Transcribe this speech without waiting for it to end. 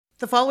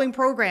The following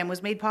program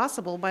was made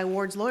possible by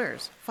Ward's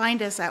Lawyers.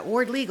 Find us at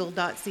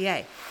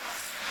wardlegal.ca.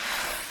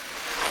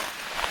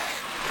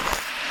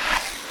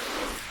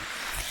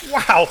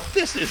 Wow,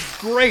 this is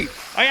great.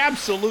 I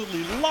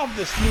absolutely love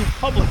this new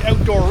public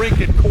outdoor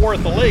rink at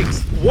Kawartha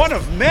Lakes. One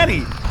of many.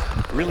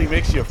 It really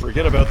makes you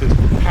forget about this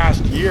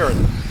past year.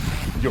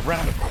 You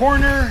round a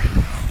corner,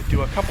 you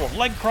do a couple of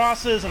leg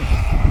crosses, and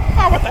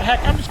what the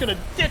heck, I'm just going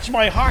to ditch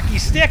my hockey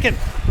stick and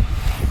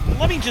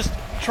let me just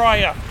try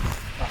a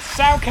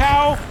sow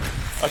cow,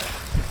 a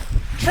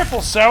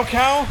triple sow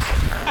cow,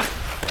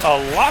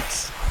 a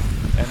Lutz,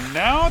 and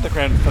now the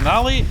grand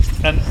finale,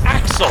 an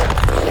axle.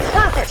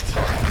 Perfect!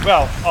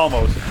 Well,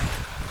 almost.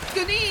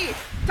 Denis,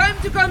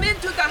 time to come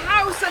into the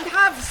house and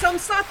have some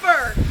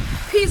supper.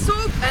 Pea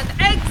soup and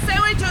egg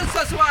sandwiches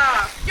ce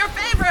soir. Your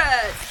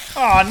favorite.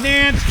 Aw,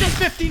 Nance, just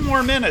 15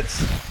 more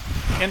minutes.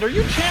 And are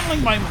you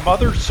channeling my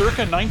mother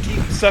circa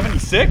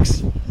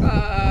 1976?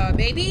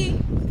 Maybe.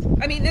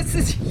 I mean, this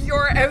is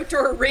your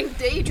outdoor rink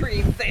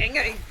daydream thing.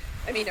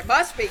 I mean, it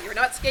must be. You're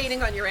not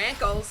skating on your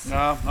ankles.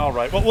 No, all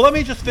right. Well, let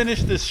me just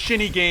finish this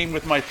shinny game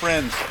with my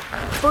friends.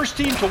 First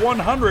team to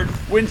 100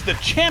 wins the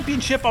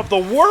championship of the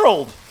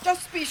world.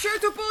 Just be sure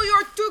to pull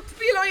your toque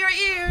pile on your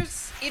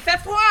ears. Il fait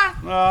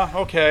froid.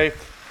 Okay.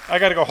 I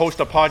gotta go host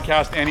a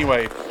podcast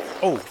anyway.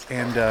 Oh,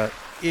 and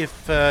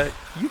if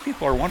you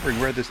people are wondering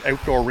where this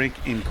outdoor rink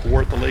in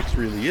Kawartha Lakes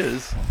really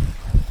is,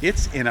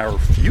 it's in our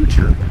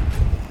future.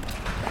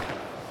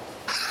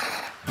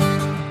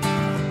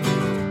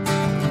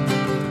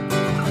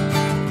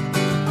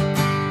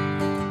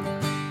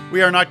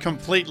 We are not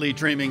completely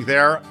dreaming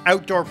there.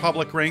 Outdoor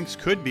public rinks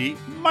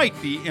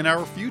might be in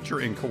our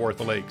future in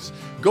Kawartha Lakes.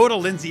 Go to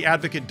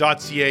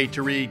lyndsayadvocate.ca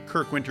to read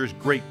Kirk Winter's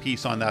great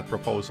piece on that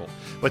proposal.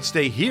 But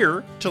stay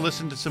here to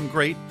listen to some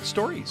great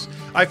stories.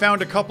 I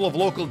found a couple of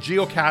local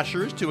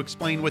geocachers to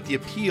explain what the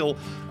appeal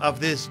of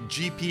this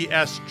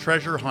GPS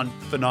treasure hunt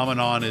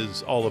phenomenon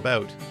is all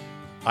about.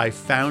 I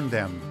found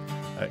them.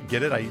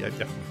 Get it?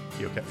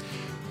 Okay.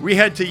 We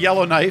head to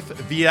Yellowknife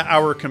via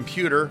our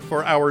computer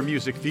for our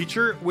music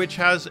feature, which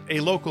has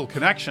a local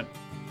connection.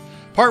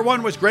 Part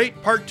 1 was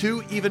great. Part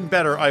 2, even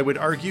better, I would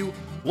argue.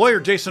 Lawyer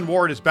Jason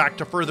Ward is back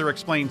to further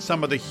explain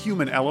some of the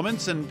human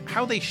elements and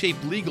how they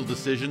shape legal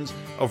decisions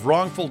of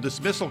wrongful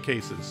dismissal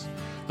cases.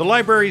 The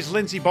library's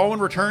Lyndsay Bowen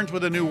returns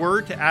with a new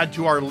word to add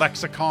to our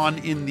lexicon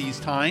in these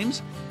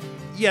times.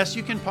 Yes,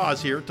 you can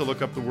pause here to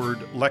look up the word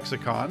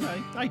lexicon.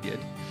 I did.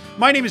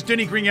 My name is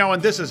Denis Grignon,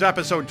 and this is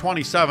episode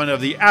 27 of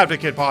the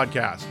Advocate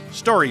Podcast,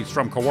 Stories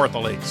from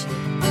Kawartha Lakes.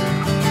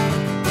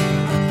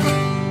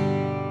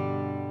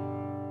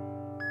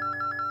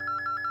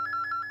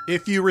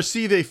 If you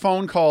receive a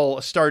phone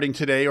call starting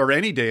today or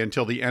any day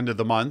until the end of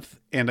the month,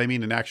 and I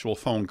mean an actual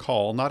phone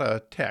call, not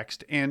a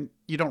text, and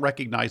you don't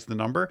recognize the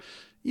number,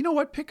 you know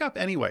what? Pick up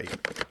anyway.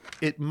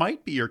 It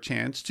might be your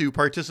chance to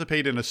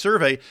participate in a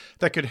survey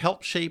that could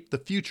help shape the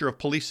future of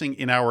policing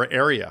in our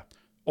area.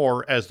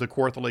 Or, as the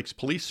Kawartha Lakes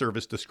Police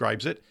Service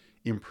describes it,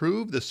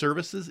 improve the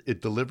services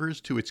it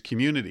delivers to its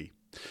community.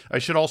 I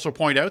should also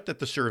point out that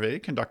the survey,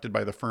 conducted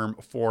by the firm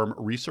Form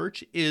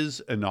Research,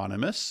 is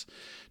anonymous.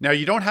 Now,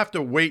 you don't have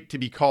to wait to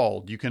be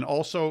called. You can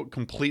also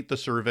complete the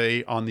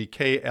survey on the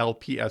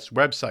KLPS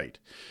website.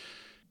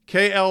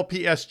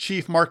 KLPS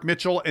Chief Mark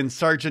Mitchell and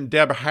Sgt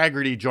Deb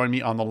Hagarty join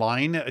me on the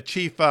line.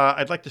 Chief,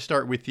 I'd like to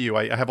start with you.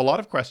 I have a lot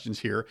of questions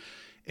here,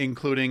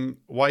 including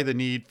why the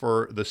need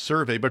for the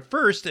survey. But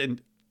first,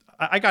 and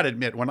I got to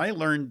admit, when I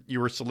learned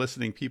you were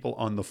soliciting people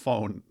on the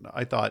phone,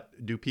 I thought,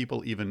 do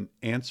people even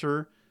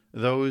answer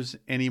those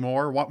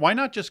anymore? Why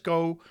not just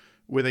go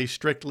with a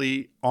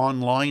strictly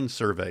online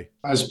survey?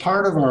 As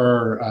part of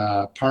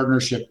our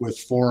partnership with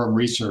Forum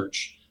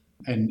Research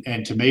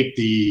and to make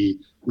the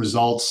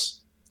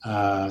results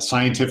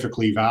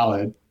scientifically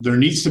valid, there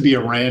needs to be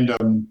a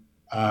random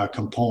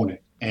component.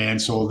 And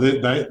so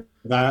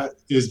that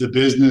is the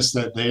business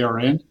that they are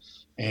in.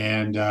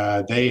 And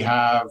they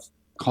have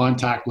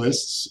contact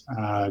lists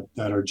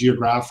that are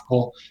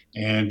geographical,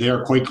 and they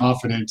are quite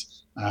confident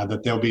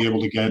that they'll be able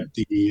to get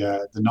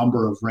the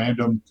number of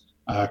random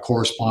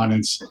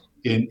correspondents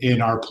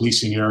in our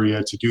policing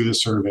area to do the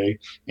survey.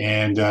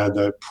 And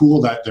the pool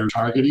that they're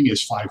targeting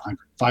is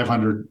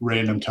 500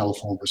 random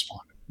telephone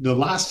respondents. The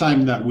last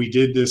time that we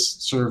did this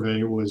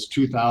survey was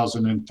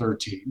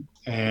 2013,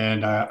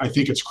 and I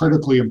think it's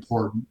critically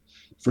important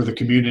for the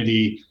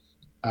community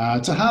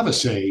to have a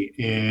say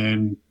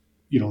in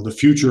the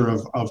future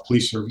of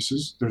police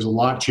services. There's a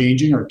lot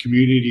changing. Our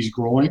community is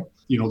growing.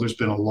 There's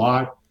been a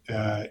lot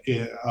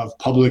of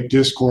public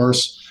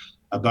discourse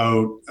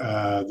about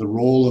the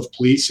role of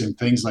police in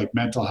things like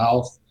mental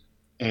health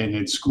and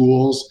in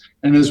schools.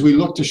 And as we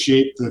look to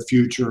shape the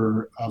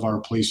future of our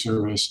police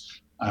service,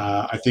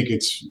 I think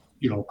it's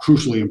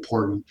crucially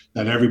important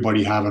that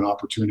everybody have an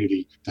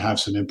opportunity to have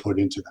some input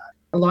into that.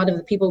 A lot of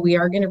the people we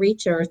are going to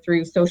reach are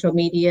through social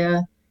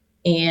media,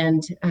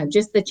 and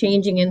just the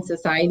changing in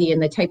society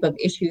and the type of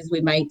issues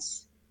we might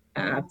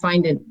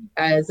find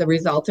as a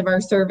result of our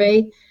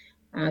survey,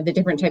 the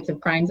different types of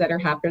crimes that are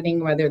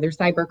happening, whether they're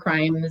cyber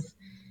crimes,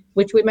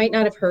 which we might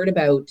not have heard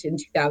about in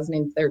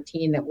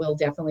 2013 that we'll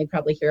definitely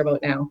probably hear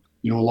about now.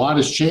 A lot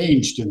has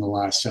changed in the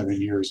last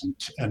 7 years,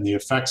 and the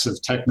effects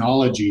of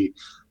technology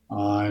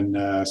on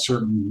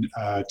certain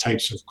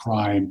types of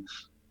crime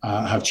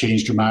have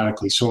changed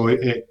dramatically. So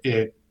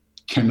it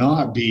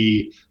cannot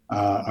be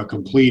a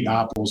complete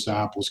apples to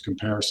apples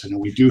comparison.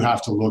 And we do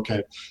have to look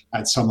at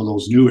some of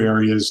those new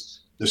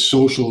areas. The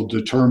social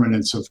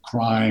determinants of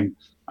crime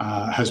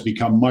has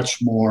become much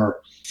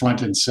more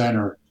front and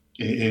center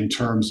in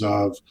terms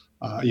of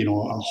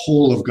a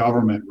whole of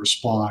government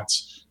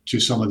response to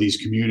some of these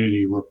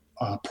community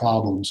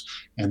problems,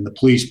 and the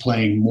police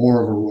playing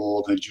more of a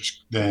role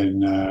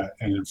than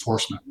an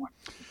enforcement one.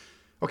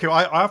 Okay, well,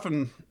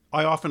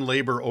 I often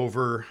labor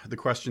over the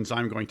questions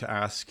I'm going to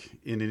ask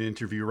in an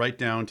interview, right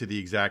down to the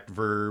exact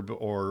verb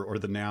or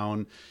the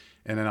noun,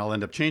 and then I'll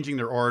end up changing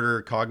their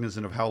order,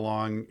 cognizant of how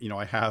long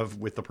I have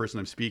with the person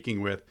I'm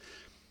speaking with.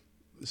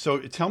 So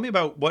tell me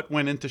about what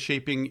went into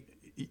shaping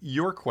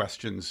your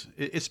questions,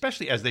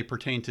 especially as they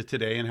pertain to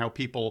today and how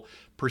people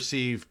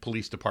perceive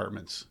police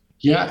departments.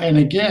 Yeah, and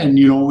again,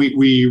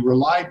 we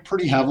relied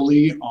pretty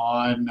heavily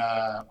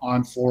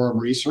on forum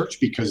research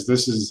because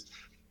this is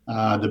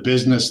the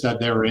business that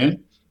they're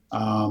in,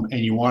 and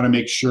you want to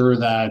make sure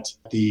that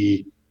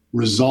the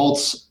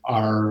results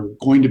are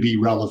going to be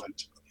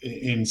relevant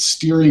in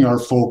steering our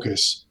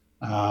focus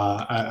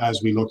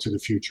as we look to the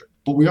future.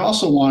 But we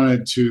also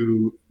wanted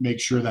to make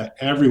sure that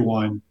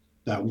everyone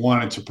that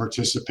wanted to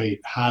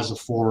participate has a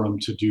forum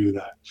to do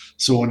that.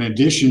 So in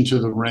addition to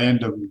the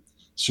random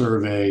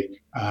survey,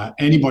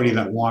 anybody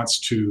that wants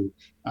to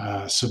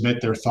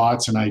submit their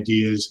thoughts and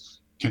ideas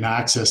can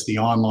access the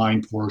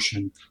online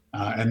portion,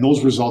 and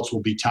those results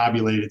will be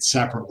tabulated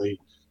separately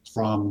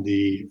from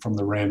the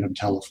random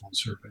telephone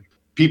survey.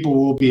 People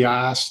will be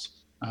asked,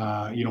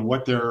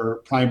 what their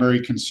primary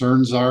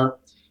concerns are,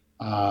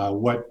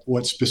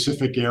 what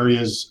specific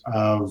areas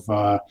of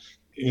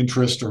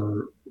interest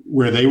or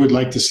where they would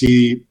like to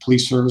see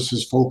police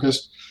services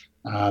focused.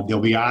 They'll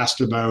be asked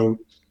about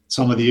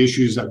some of the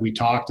issues that we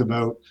talked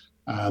about,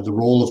 the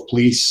role of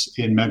police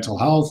in mental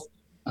health,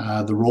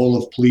 the role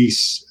of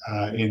police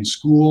in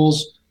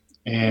schools,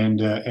 and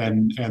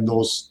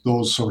those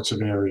sorts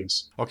of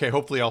areas. Okay,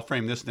 hopefully I'll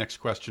frame this next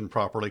question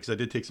properly because I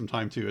did take some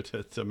time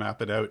to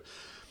map it out.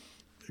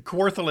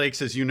 Kawartha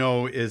Lakes, as you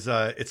know, is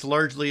it's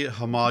largely a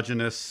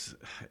homogenous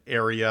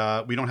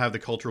area. We don't have the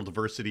cultural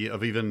diversity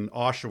of even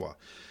Oshawa.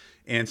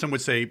 And some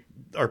would say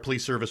our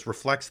police service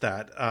reflects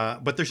that.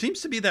 But there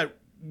seems to be that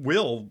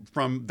will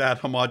from that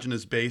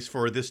homogenous base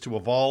for this to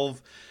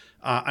evolve.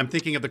 I'm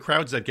thinking of the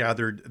crowds that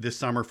gathered this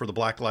summer for the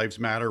Black Lives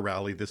Matter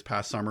rally this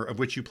past summer, of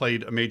which you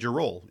played a major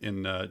role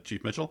in,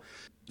 Chief Mitchell.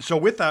 So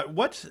with that,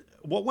 what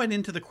went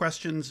into the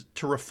questions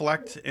to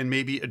reflect and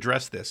maybe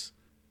address this?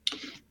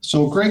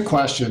 So great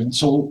question.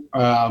 So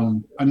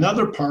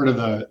another part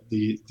of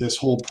this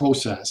whole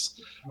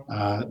process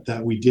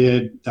that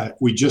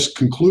we just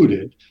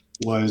concluded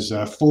was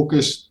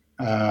focused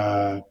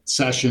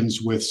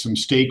sessions with some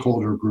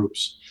stakeholder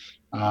groups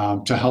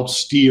to help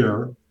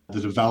steer the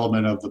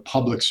development of the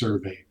public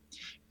survey.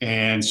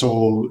 And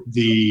so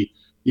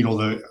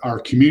our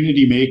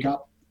community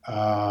makeup,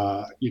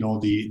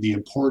 the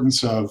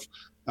importance of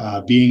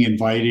being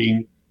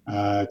inviting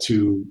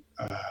to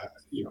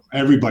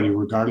everybody,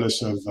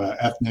 regardless of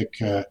ethnic,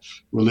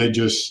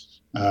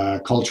 religious,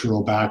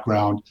 cultural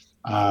background,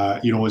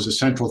 is a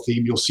central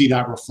theme. You'll see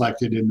that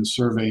reflected in the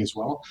survey as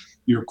well.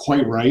 You're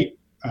quite right.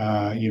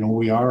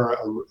 We are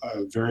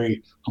a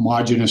very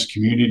homogenous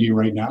community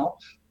right now,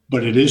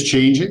 but it is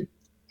changing.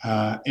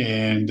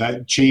 And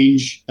that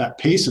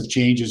pace of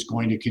change is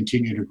going to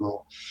continue to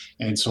grow.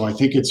 And so I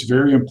think it's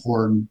very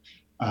important,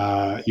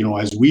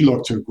 as we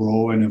look to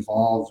grow and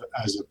evolve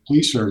as a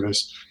police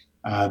service,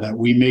 that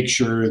we make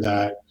sure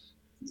that,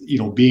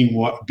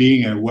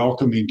 being a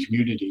welcoming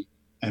community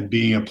and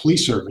being a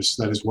police service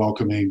that is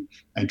welcoming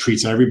and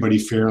treats everybody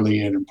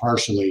fairly and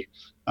impartially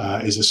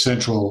is a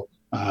central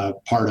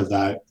part of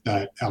that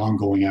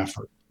ongoing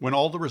effort. When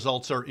all the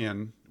results are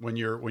in, when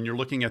you're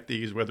looking at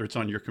these, whether it's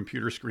on your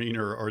computer screen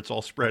or it's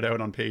all spread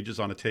out on pages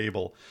on a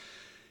table,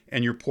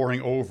 and you're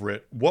poring over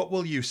it, what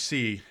will you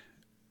see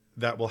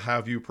that will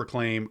have you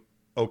proclaim,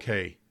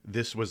 okay,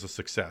 this was a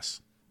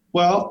success?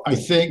 Well, I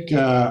think,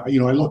 I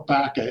look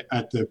back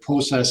at the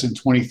process in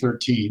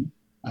 2013,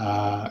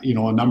 a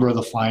number of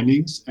the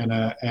findings and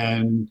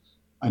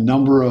a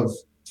number of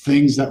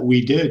things that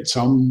we did,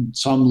 some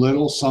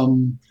little,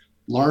 some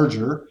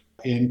larger,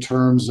 in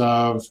terms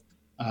of,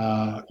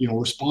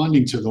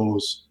 responding to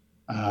those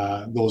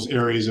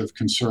areas of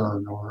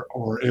concern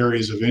or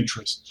areas of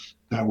interest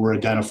that were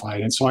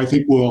identified. And so I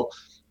think we'll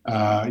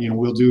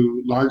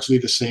do largely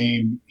the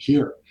same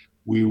here.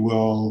 We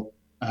will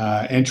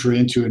enter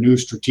into a new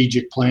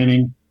strategic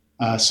planning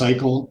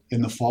cycle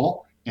in the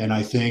fall. And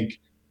I think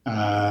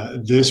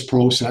this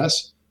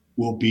process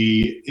will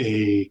be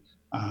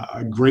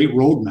a great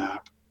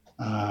roadmap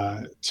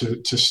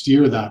to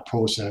steer that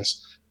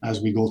process as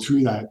we go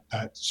through that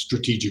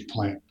strategic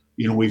plan.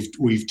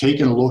 We've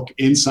taken a look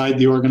inside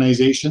the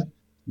organization.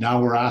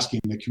 Now we're asking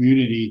the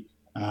community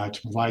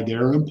to provide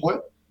their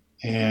input.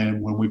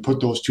 And when we put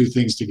those two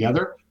things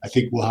together, I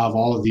think we'll have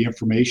all of the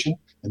information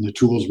and the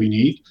tools we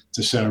need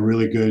to set a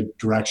really good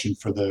direction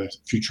for the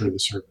future of the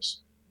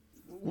service.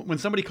 When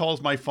somebody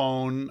calls my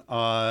phone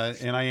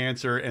and I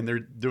answer and they're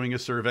doing a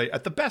survey,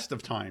 at the best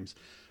of times,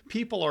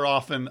 people are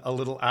often a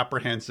little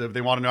apprehensive.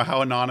 They want to know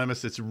how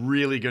anonymous it's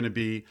really going to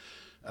be.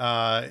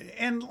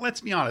 And let's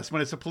be honest,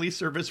 when it's a police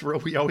service,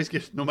 we always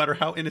get, no matter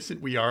how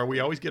innocent we are, we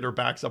always get our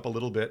backs up a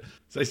little bit.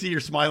 So I see you're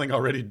smiling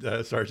already,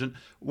 Sergeant.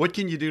 What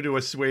can you do to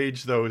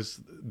assuage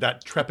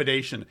that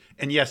trepidation?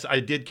 And yes, I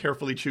did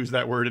carefully choose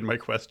that word in my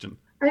question.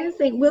 I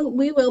think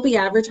we will be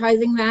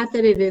advertising that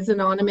it is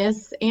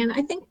anonymous. And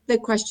I think the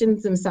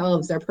questions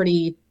themselves are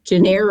pretty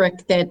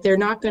generic, that they're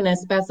not going to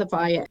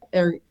specify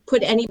or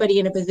put anybody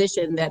in a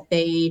position that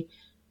they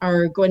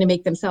are going to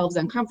make themselves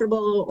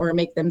uncomfortable or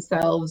make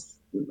themselves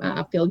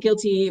feel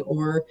guilty,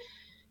 or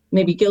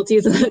maybe guilty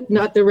is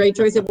not the right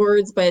choice of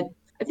words. But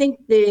I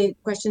think the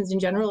questions in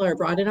general are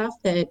broad enough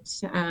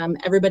that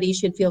everybody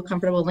should feel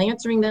comfortable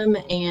answering them.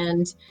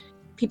 And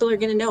people are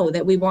going to know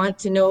that we want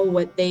to know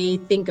what they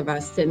think of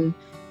us, and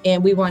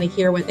we want to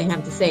hear what they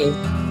have to say.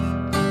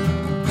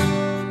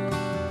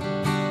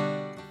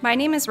 My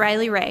name is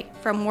Riley Ray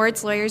from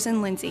Ward's Lawyers in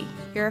Lyndsay,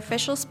 your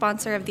official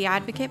sponsor of the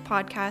Advocate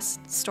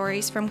podcast,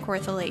 Stories from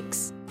Kawartha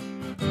Lakes.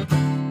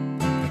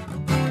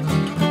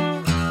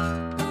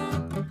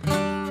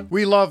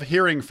 We love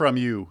hearing from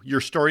you,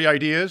 your story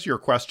ideas, your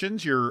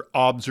questions, your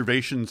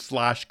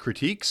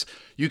observations/critiques.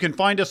 You can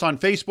find us on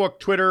Facebook,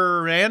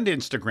 Twitter, and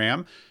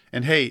Instagram.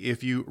 And hey,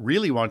 if you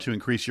really want to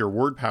increase your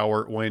word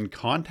power when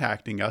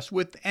contacting us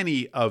with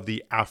any of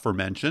the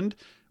aforementioned,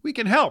 we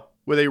can help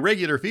with a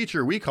regular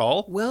feature we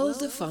call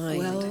Well-defined.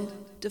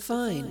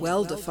 Well-defined.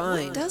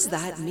 What does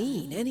that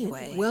mean,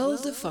 anyway?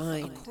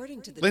 Well-defined.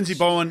 Lyndsay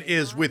Bowen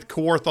is with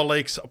Kawartha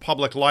Lakes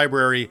Public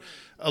Library.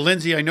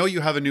 Lyndsay, I know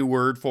you have a new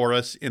word for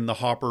us in the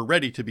hopper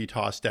ready to be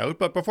tossed out,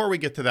 but before we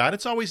get to that,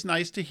 it's always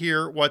nice to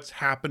hear what's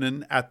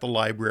happening at the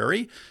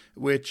library,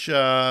 which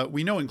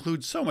we know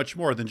includes so much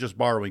more than just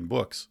borrowing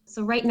books.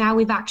 So right now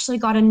we've actually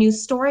got a new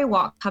story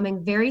walk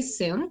coming very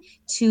soon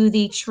to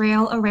the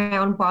trail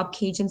around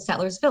Bobcaygeon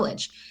Settlers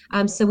Village.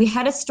 So we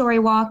had a story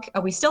walk,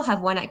 we still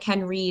have one at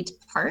Ken Reid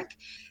Park.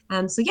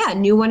 A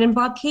new one in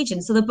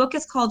Bobcaygeon. So the book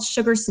is called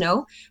Sugar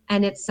Snow,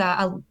 and it's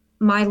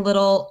my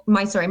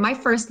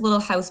first little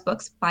house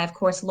books by, of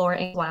course, Laura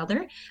Ingalls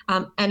Wilder.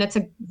 And it's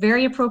a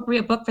very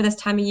appropriate book for this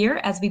time of year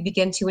as we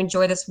begin to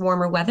enjoy this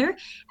warmer weather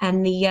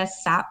and the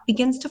sap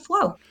begins to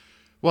flow.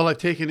 Well, I've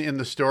taken in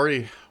the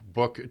story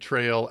book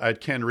trail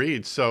at Ken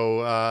Reid,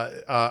 so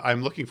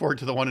I'm looking forward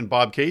to the one in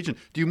Bobcaygeon.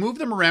 Do you move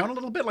them around a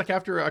little bit? Like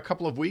after a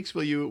couple of weeks,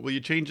 will you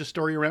change the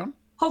story around?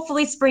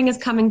 Hopefully spring is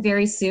coming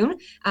very soon.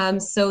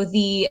 So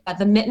the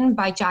Mitten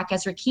by Jack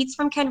Ezra Keats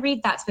from Ken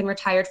Reid, that's been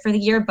retired for the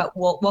year, but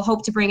we'll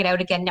hope to bring it out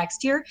again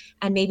next year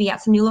and maybe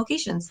at some new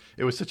locations.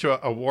 It was such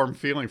a warm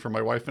feeling for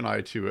my wife and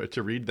I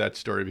to read that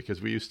story, because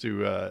we used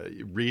to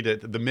read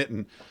it, The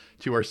Mitten,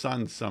 to our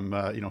sons some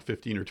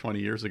 15 or 20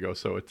 years ago.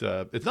 So it's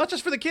not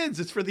just for the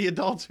kids, it's for the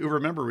adults who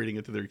remember reading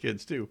it to their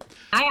kids too.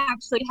 I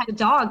actually had a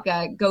dog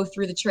go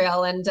through the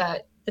trail, and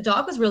the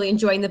dog was really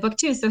enjoying the book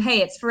too. So, hey,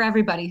 it's for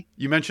everybody.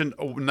 You mentioned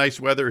nice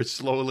weather is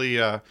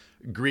slowly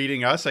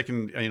greeting us. I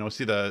can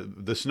see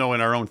the snow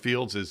in our own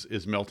fields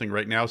is melting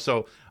right now.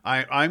 So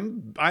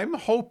I'm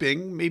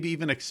hoping, maybe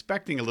even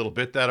expecting a little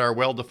bit, that our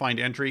well-defined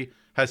entry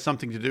has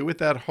something to do with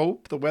that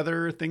hope, the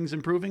weather, things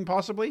improving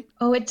possibly?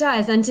 Oh, it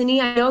does. And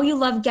Denis, I know you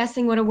love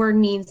guessing what a word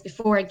means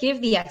before I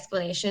give the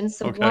explanation.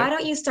 So Why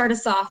don't you start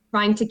us off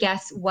trying to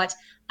guess what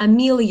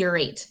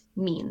ameliorate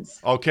means?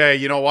 Okay,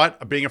 you know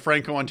what? Being a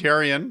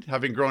Franco-Ontarian,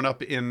 having grown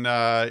up in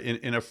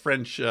a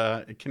French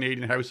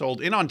Canadian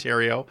household in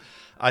Ontario,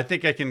 I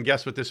think I can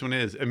guess what this one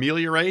is.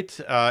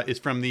 Ameliorate is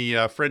from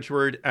the French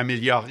word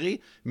améliorer,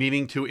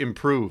 meaning to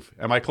improve.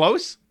 Am I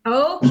close?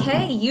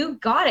 Okay, you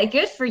got it.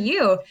 Good for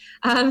you.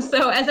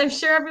 So as I'm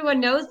sure everyone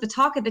knows, the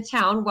talk of the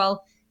town,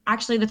 well,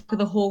 actually the talk of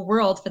the whole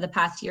world for the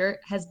past year,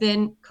 has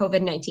been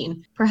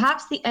COVID-19.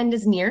 Perhaps the end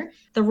is near.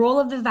 The role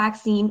of the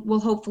vaccine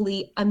will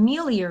hopefully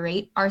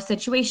ameliorate our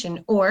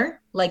situation, or,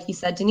 like you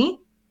said, Denis,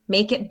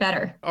 make it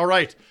better. All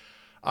right.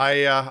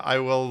 I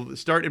will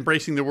start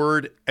embracing the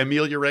word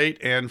ameliorate,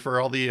 and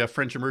for all the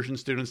French immersion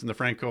students and the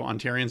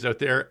Franco-Ontarians out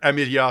there,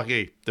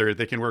 améliorer.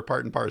 They can work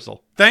part and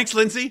parcel. Thanks,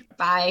 Lyndsay.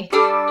 Bye.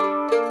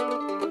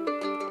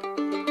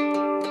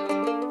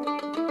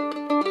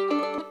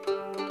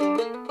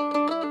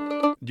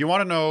 Do you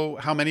want to know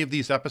how many of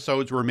these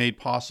episodes were made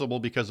possible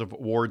because of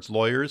Ward's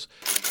lawyers?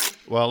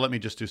 Well, let me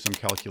just do some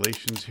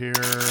calculations here.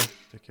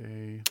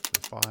 Okay,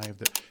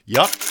 5.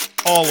 Yup,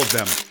 all of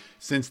them.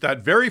 Since that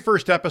very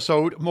first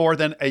episode more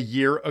than a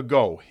year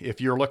ago.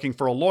 If you're looking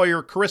for a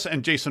lawyer, Carissa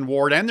and Jason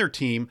Ward and their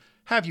team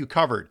have you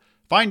covered.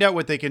 Find out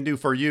what they can do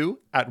for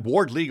you at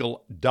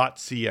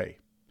wardlegal.ca.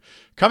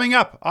 Coming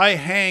up, I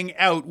hang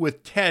out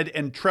with Ted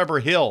and Trevor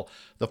Hill,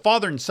 the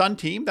father and son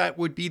team that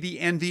would be the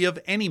envy of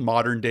any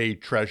modern-day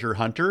treasure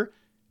hunter.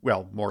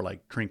 Well, more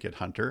like trinket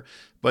hunter,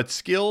 but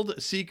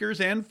skilled seekers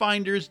and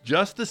finders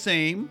just the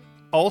same.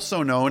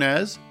 also known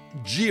as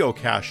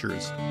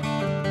geocachers.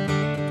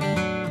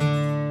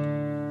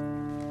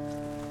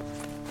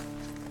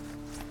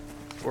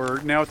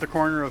 We're now at the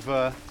corner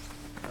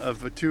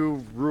of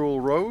two rural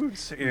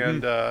roads,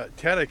 and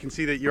Ted, I can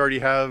see that you already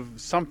have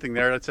something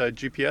there. That's a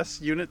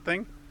GPS unit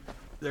thing.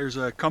 There's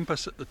a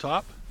compass at the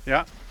top.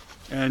 Yeah.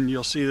 And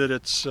you'll see that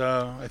it's,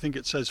 I think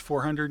it says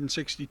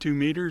 462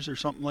 meters or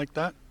something like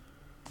that.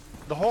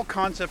 The whole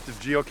concept of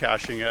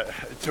geocaching,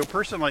 to a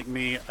person like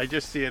me, I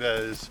just see it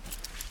as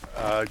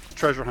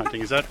treasure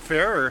hunting. Is that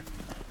fair? Or?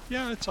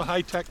 Yeah, it's a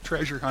high-tech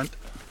treasure hunt.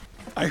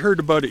 I heard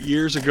about it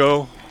years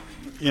ago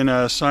in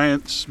a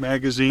science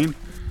magazine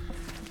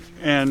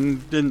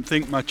and didn't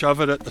think much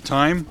of it at the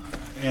time.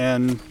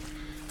 And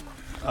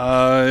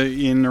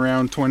in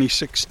around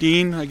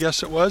 2016, I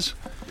guess it was,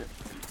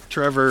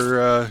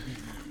 Trevor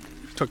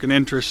took an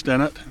interest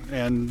in it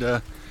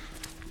and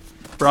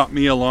brought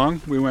me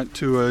along. We went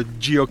to a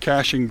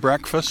geocaching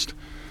breakfast.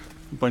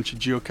 A bunch of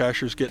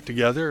geocachers get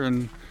together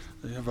and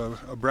they have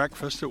a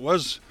breakfast. It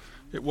was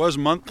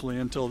monthly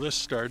until this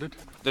started.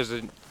 There's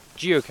a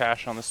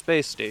geocache on the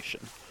space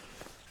station.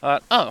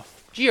 Oh,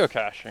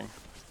 geocaching.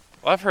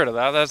 Well, I've heard of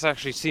that. That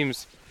actually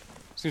seems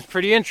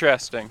pretty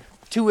interesting.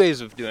 Two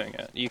ways of doing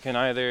it. You can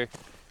either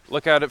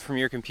look at it from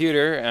your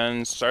computer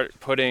and start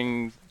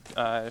putting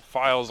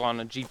files on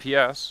a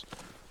GPS,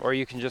 or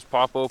you can just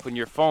pop open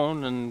your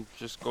phone and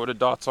just go to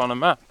dots on a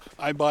map.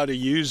 I bought a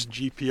used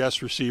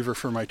GPS receiver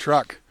for my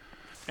truck,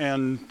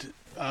 and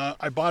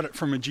I bought it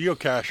from a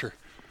geocacher.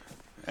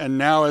 And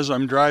now as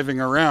I'm driving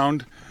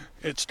around,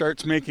 it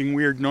starts making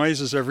weird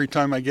noises every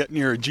time I get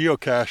near a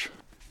geocache.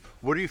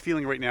 What are you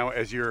feeling right now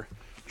as you're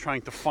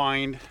trying to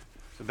find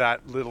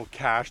that little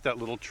cache, that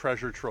little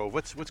treasure trove?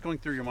 What's going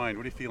through your mind?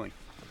 What are you feeling?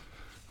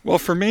 Well,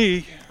 for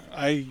me,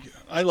 I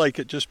like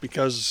it just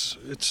because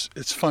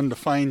it's fun to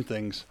find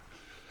things.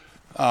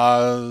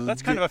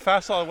 That's kind of a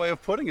facile way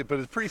of putting it, but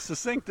it's pretty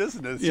succinct,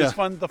 isn't it? It's just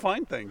fun to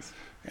find things.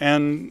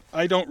 And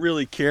I don't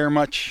really care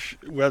much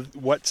with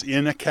what's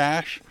in a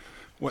cache,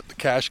 what the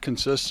cache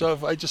consists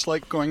of. I just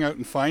like going out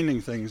and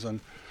finding things, and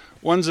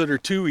ones that are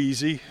too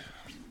easy,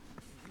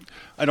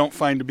 I don't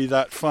find to be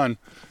that fun.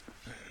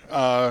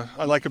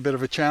 I like a bit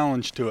of a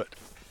challenge to it.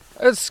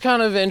 It's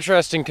kind of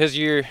interesting because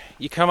you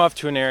come up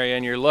to an area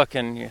and you're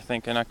looking, you're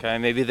thinking, okay,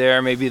 maybe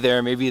there, maybe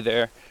there, maybe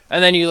there.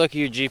 And then you look at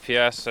your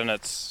GPS and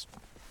it's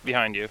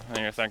behind you and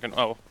you're thinking,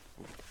 oh,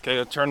 okay,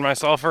 I'll turn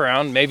myself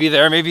around, maybe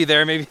there, maybe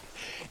there, maybe.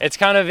 It's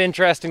kind of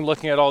interesting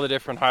looking at all the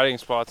different hiding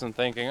spots and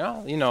thinking,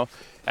 oh, you know,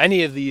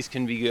 any of these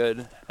can be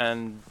good,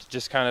 and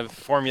just kind of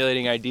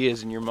formulating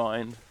ideas in your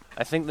mind.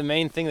 I think the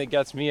main thing that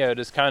gets me out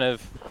is kind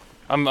of,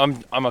 I'm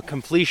a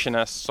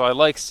completionist, so I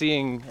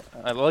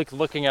like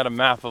looking at a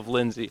map of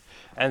Lyndsay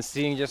and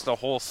seeing just a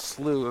whole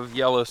slew of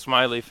yellow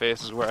smiley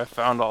faces where I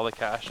found all the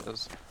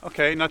caches.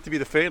 Okay, not to be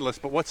the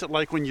fatalist, but what's it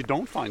like when you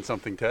don't find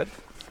something, Ted?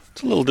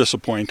 It's a little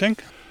disappointing.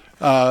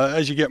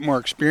 As you get more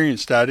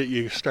experienced at it,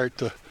 you start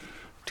to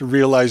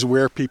realize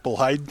where people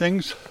hide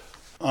things.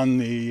 On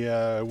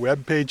the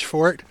web page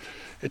for it,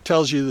 it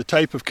tells you the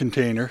type of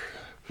container.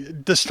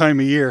 This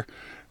time of year,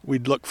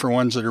 we'd look for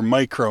ones that are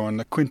micro, and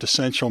the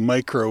quintessential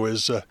micro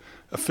is a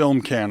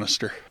film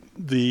canister.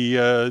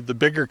 The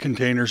bigger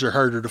containers are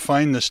harder to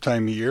find this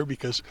time of year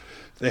because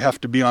they have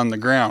to be on the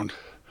ground.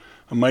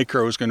 A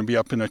micro is going to be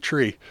up in a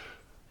tree,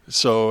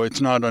 so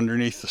it's not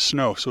underneath the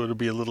snow, so it'll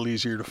be a little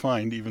easier to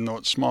find even though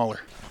it's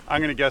smaller.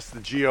 I'm going to guess the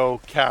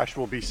geocache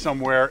will be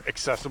somewhere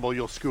accessible.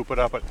 You'll scoop it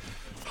up. But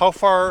how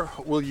far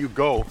will you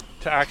go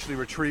to actually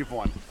retrieve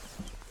one?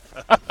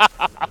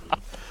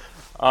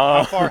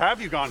 How far have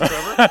you gone,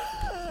 Trevor?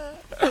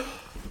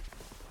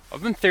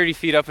 I've been 30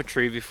 feet up a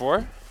tree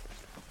before.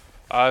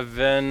 I've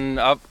been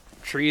up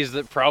trees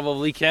that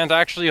probably can't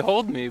actually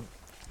hold me.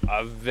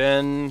 I've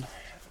been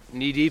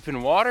knee deep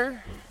in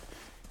water.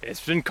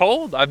 It's been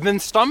cold. I've been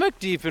stomach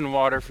deep in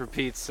water, for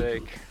Pete's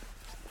sake.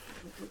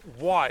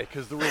 Why?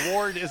 Because the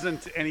reward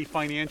isn't any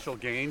financial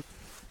gain.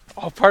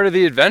 All part of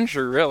the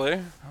adventure,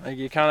 really. Like,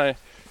 you kind of,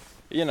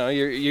 you know,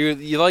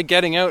 you like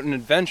getting out and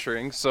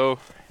adventuring. So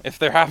if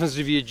there happens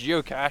to be a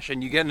geocache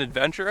and you get an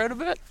adventure out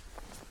of it,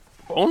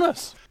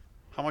 bonus.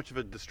 How much of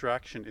a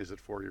distraction is it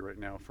for you right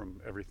now from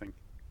everything?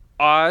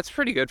 It's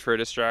pretty good for a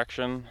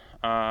distraction.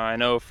 I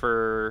know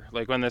for,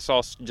 like, when this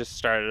all just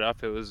started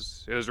up, it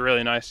was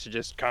really nice to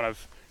just kind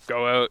of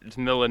go out into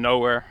the middle of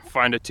nowhere,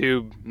 find a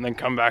tube, and then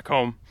come back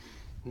home.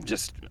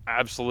 Just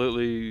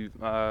absolutely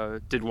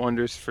did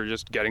wonders for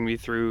just getting me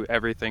through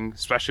everything,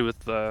 especially with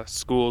the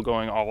school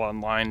going all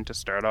online to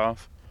start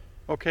off.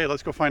 Okay,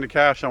 let's go find a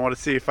cache. I want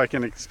to see if I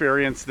can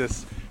experience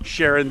this,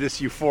 sharing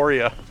this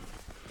euphoria.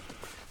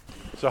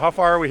 So how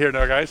far are we here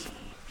now, guys?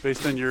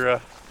 Based on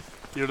your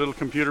little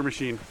computer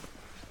machine.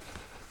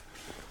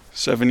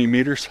 70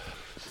 meters.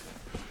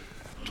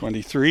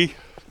 23.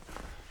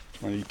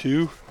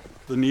 22.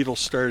 The needle's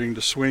starting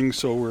to swing,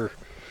 so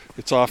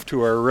it's off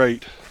to our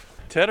right.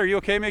 Ted, are you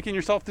okay making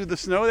yourself through the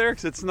snow there?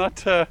 Because it's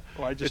not,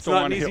 it's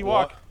not an easy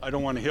walk. I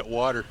don't want to hit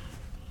water.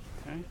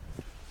 Okay.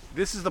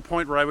 This is the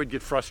point where I would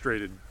get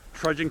frustrated.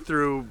 trudging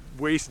through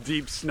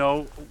waist-deep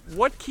snow.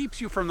 What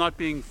keeps you from not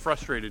being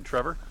frustrated,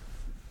 Trevor?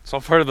 It's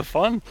all part of the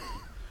fun.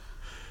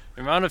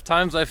 The amount of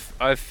times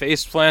I've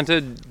face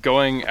planted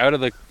going out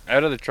of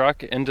the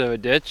truck into a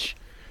ditch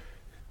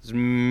is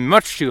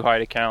much too high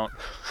to count.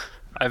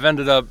 I've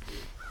ended up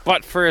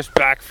butt first,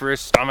 back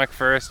first, stomach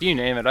first, you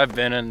name it. I've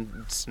been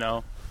in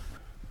snow.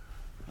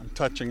 I'm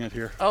touching it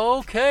here.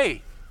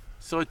 Okay.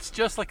 So it's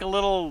just like a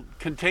little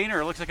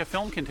container. It looks like a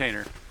film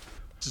container.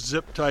 It's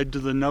zip tied to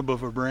the nub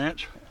of a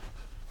branch.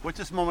 What's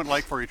this moment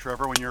like for you,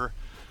 Trevor, when you're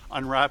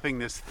unwrapping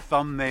this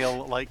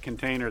thumbnail-like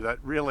container that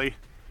really,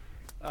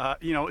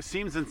 it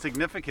seems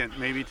insignificant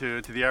maybe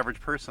to the average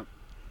person?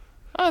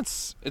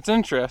 It's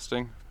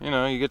interesting.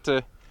 You get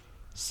to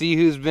see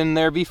who's been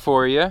there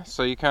before you.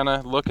 So you kind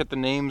of look at the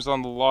names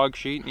on the log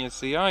sheet and you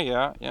see, oh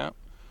yeah,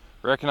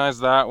 recognize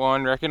that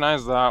one.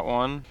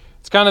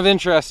 It's kind of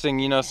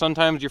interesting.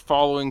 Sometimes you're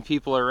following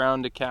people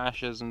around to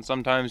caches and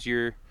sometimes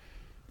you're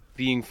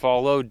being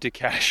followed to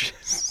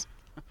caches.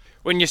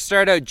 When you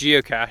start out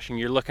geocaching,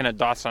 you're looking at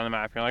dots on the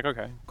map. You're like,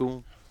 okay,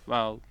 cool.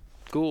 Well,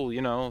 cool,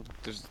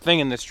 there's a thing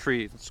in this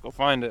tree. Let's go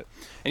find it.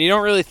 And you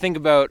don't really think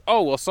about,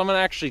 someone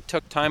actually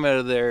took time out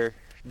of their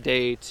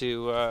day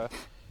to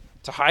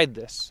hide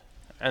this.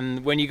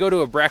 And when you go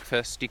to a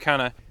breakfast, you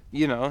kind of,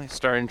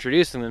 start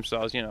introducing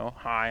themselves.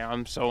 Hi,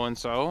 I'm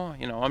so-and-so.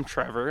 I'm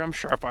Trevor. I'm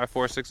Sharp Eye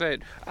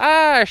 468.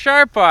 Ah,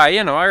 Sharp Eye.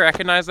 I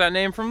recognize that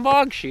name from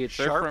log sheets.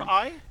 Sharp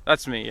Eye?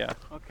 That's me, yeah.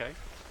 Okay.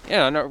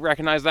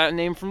 Recognize that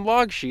name from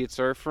log sheets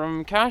or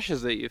from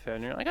caches that you've had.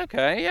 And you're like,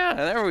 okay, yeah,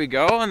 there we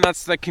go. And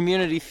that's the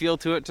community feel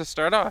to it to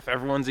start off.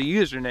 Everyone's a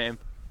username.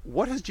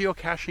 What has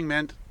geocaching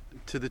meant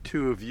to the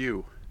two of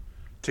you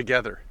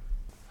together?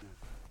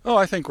 Oh,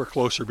 I think we're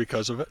closer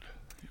because of it.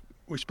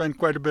 We spend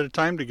quite a bit of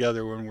time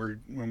together when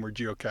we're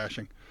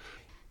geocaching.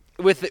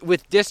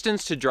 With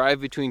distance to drive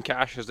between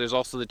caches, there's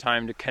also the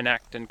time to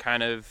connect and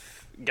kind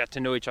of get to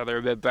know each other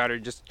a bit better.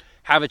 Just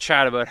have a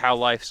chat about how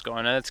life's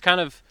going. And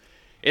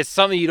it's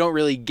something you don't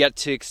really get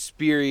to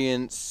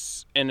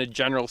experience in a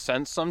general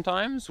sense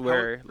sometimes,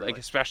 where really?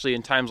 Especially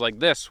in times like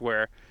this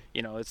where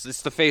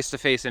it's the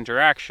face-to-face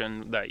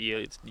interaction that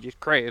you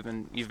crave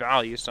and you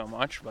value so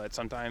much, but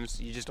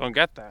sometimes you just don't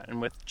get that. And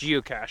with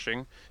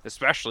geocaching,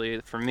 especially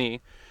for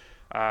me,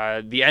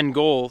 the end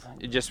goal,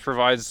 it just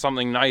provides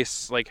something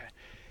nice,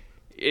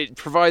 it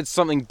provides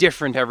something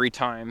different every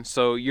time.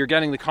 So you're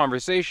getting the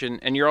conversation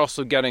and you're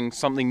also getting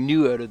something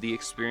new out of the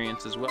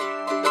experience as well.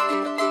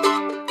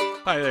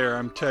 Hi there,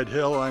 I'm Ted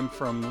Hill. I'm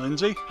from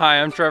Lyndsay. Hi,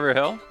 I'm Trevor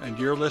Hill. And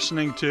you're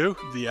listening to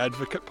The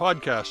Advocate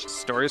Podcast.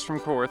 Stories from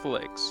Kawartha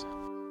Lakes.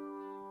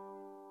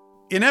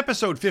 In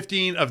episode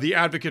 15 of the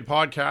Advocate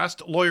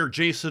Podcast, lawyer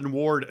Jason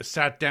Ward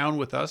sat down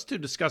with us to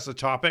discuss a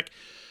topic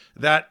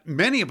that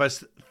many of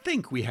us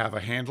think we have a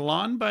handle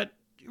on, but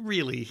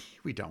really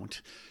we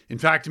don't. In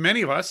fact,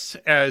 many of us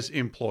as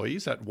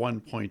employees at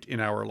one point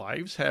in our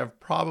lives have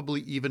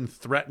probably even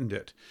threatened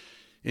it.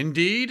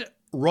 Indeed,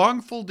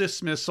 wrongful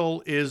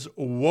dismissal is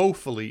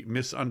woefully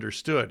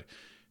misunderstood.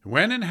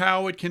 When and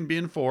how it can be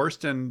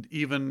enforced, and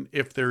even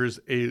if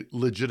there's a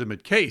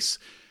legitimate case.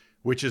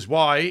 Which is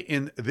why,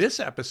 in this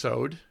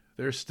episode,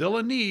 there's still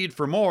a need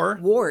for more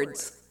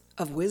wards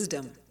of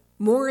wisdom.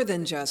 More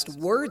than just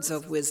words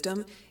of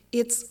wisdom,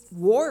 it's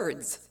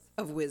wards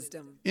of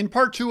wisdom. In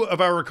part 2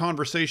 of our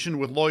conversation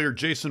with lawyer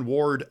Jason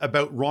Ward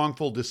about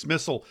wrongful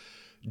dismissal,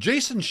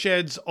 Jason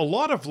sheds a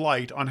lot of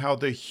light on how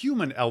the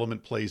human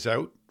element plays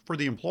out for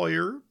the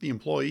employer, the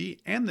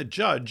employee, and the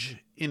judge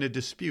in a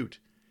dispute.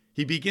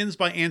 He begins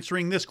by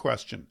answering this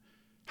question: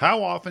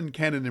 how often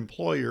can an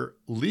employer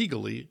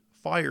legally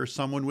fire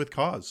someone with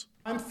cause?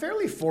 I'm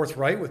fairly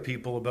forthright with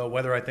people about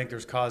whether I think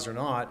there's cause or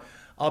not.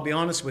 I'll be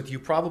honest with you,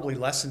 probably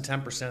less than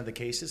 10% of the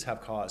cases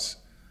have cause.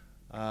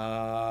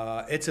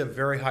 It's a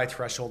very high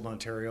threshold in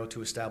Ontario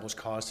to establish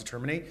cause to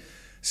terminate.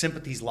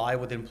 Sympathies lie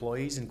with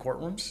employees in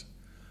courtrooms.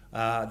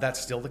 That's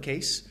still the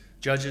case.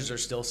 Judges are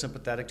still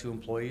sympathetic to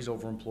employees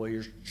over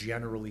employers,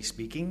 generally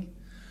speaking.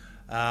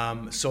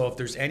 So if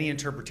there's any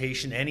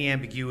interpretation, any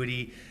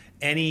ambiguity,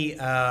 any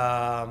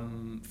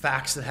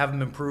facts that haven't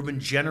been proven,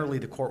 generally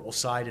the court will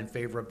side in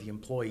favor of the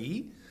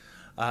employee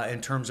in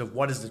terms of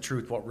what is the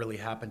truth, what really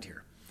happened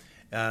here,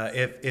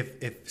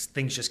 if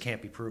things just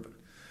can't be proven.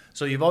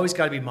 So you've always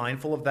got to be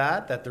mindful of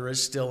that there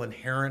is still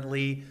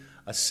inherently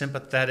a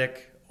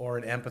sympathetic or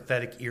an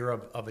empathetic ear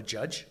of a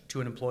judge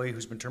to an employee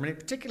who's been terminated,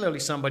 particularly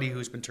somebody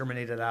who's been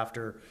terminated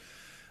after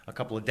a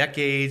couple of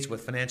decades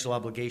with financial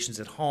obligations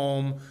at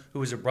home, who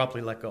was abruptly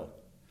let go.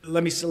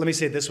 Let me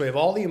say it this way. Of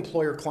all the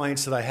employer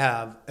clients that I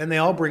have, and they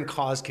all bring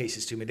cause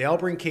cases to me. They all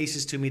bring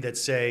cases to me that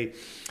say,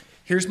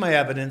 here's my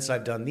evidence.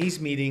 I've done these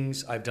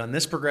meetings. I've done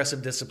this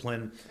progressive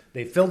discipline.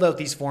 They filled out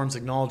these forms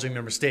acknowledging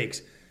their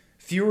mistakes.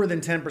 Fewer than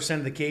 10%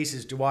 of the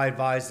cases do I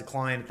advise the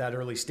client at that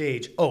early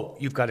stage,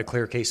 you've got a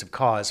clear case of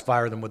cause,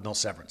 fire them with no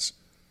severance.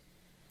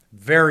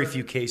 Very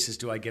few cases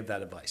do I give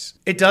that advice.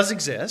 It does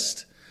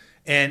exist.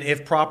 And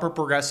if proper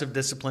progressive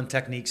discipline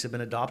techniques have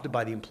been adopted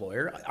by the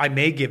employer, I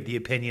may give the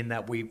opinion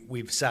that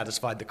we've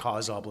satisfied the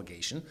cause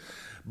obligation.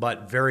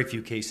 but very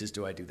few cases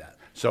do I do that.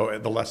 So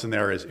the lesson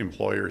there is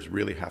employers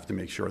really have to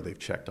make sure they've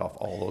checked off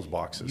all those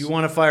boxes. You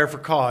want to fire for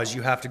cause,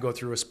 you have to go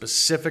through a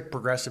specific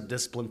progressive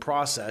discipline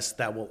process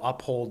that will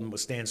uphold and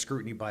withstand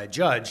scrutiny by a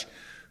judge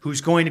who's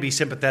going to be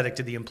sympathetic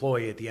to the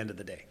employee at the end of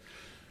the day.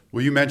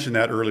 Well, you mentioned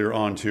that earlier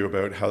on, too,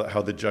 about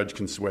how the judge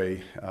can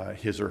sway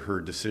his or her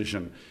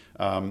decision.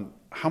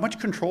 How much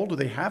control do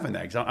they have in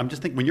that? I'm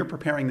just thinking, when you're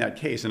preparing that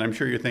case, and I'm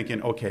sure you're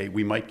thinking, okay,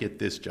 we might get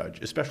this judge,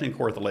 especially in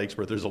Kawartha Lakes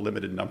where there's a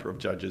limited number of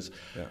judges.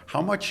 Yeah.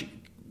 How much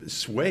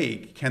sway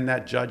can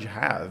that judge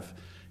have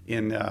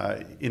in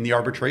the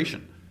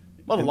arbitration?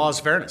 Well, the law is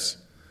fairness.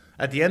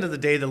 At the end of the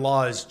day, the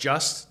law is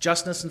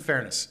justness and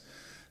fairness.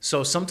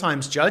 So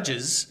sometimes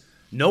judges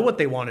know what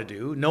they want to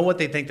do, know what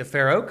they think the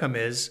fair outcome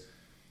is,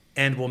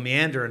 and will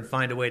meander and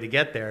find a way to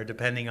get there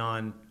depending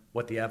on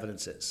what the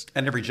evidence is.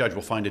 And every judge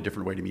will find a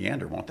different way to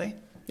meander, won't they?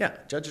 Yeah,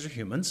 judges are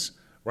humans,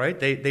 right?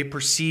 They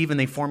perceive and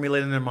they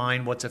formulate in their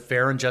mind what's a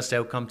fair and just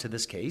outcome to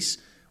this case.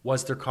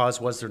 Was there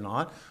cause, was there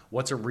not?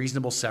 What's a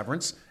reasonable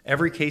severance?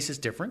 Every case is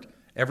different.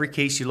 Every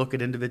case you look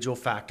at individual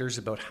factors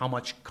about how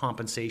much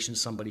compensation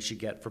somebody should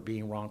get for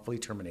being wrongfully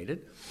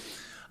terminated.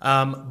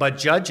 But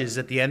judges,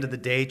 at the end of the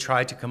day,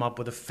 try to come up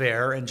with a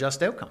fair and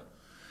just outcome.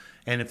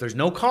 And if there's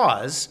no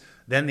cause,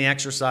 then the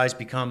exercise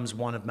becomes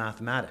one of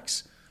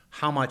mathematics.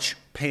 How much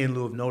pay in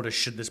lieu of notice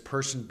should this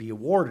person be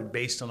awarded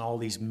based on all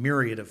these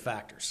myriad of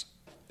factors?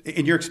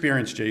 In your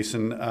experience,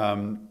 Jason,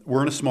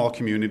 we're in a small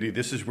community.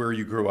 This is where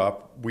you grew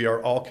up. We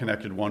are all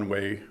connected one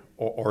way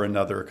or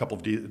another, a couple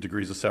of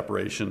degrees of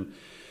separation.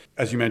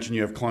 As you mentioned,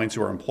 you have clients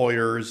who are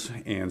employers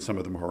and some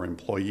of them who are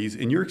employees.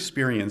 In your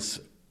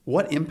experience,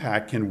 what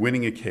impact can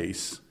winning a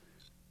case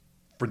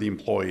for the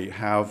employee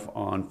have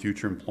on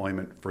future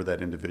employment for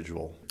that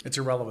individual? It's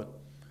irrelevant.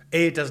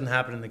 It doesn't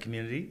happen in the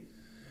community.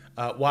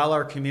 While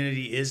our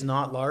community is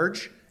not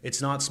large,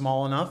 it's not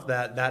small enough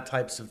that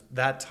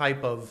that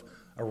type of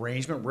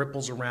arrangement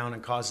ripples around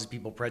and causes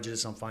people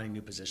prejudice on finding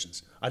new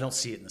positions. I don't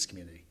see it in this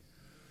community,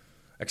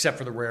 except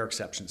for the rare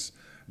exceptions.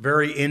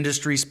 Very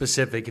industry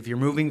specific. If you're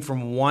moving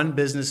from one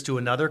business to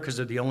another because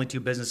they're the only two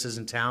businesses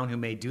in town who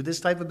may do this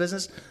type of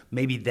business,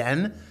 maybe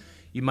then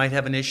you might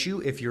have an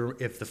issue.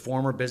 If the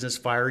former business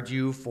fired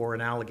you for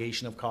an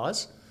allegation of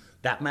cause,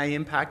 that may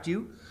impact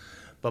you.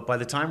 But by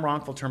the time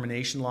wrongful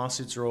termination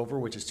lawsuits are over,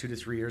 which is 2 to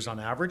 3 years on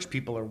average,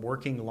 people are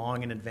working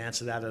long in advance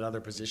of that at other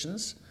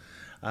positions.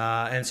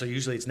 And so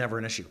usually it's never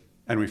an issue.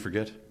 And we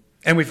forget.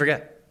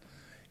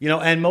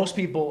 And most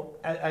people,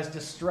 as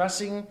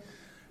distressing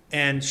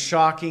and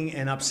shocking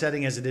and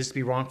upsetting as it is to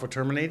be wrongfully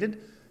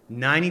terminated,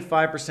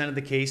 95% of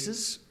the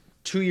cases,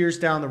 2 years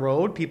down the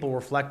road, people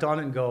reflect on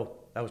it and go,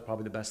 that was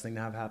probably the best thing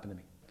to have happened to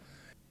me.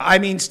 I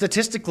mean,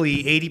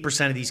 statistically,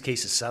 80% of these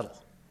cases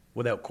settle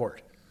without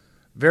court.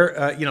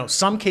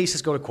 Some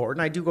cases go to court,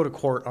 and I do go to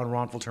court on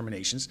wrongful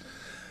terminations,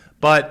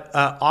 but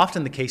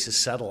often the cases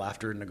settle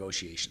after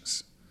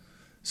negotiations.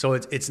 So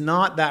it's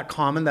not that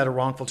common that a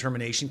wrongful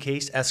termination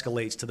case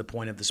escalates to the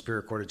point of the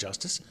Superior Court of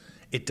Justice.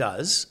 It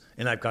does,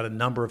 and I've got a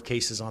number of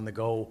cases on the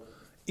go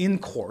in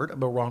court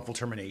about wrongful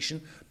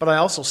termination, but I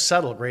also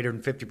settle greater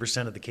than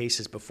 50% of the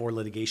cases before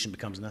litigation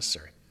becomes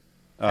necessary.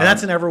 And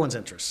that's in everyone's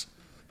interest.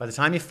 By the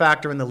time you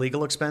factor in the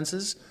legal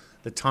expenses,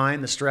 the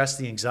time, the stress,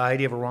 the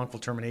anxiety of a wrongful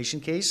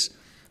termination case,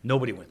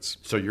 nobody wins.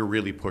 So you're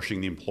really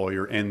pushing the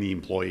employer and the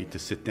employee to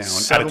sit down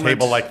at a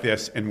table like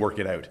this and work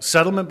it out.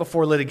 Settlement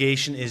before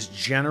litigation is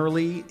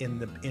generally in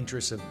the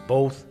interest of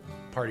both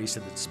parties to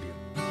the dispute.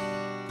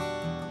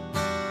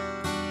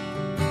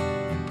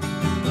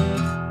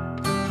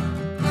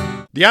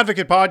 The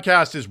Advocate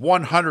Podcast is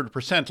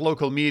 100%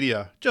 local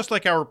media, just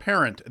like our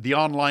parent, the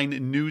online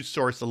news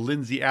source,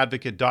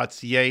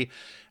 lyndsayadvocate.ca,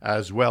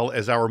 as well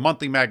as our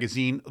monthly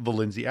magazine, The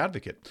Lyndsay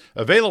Advocate,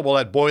 available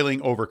at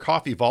Boiling Over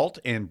Coffee Vault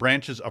and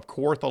branches of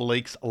Kawartha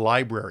Lakes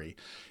Library.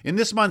 In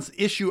this month's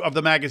issue of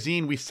the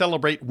magazine, we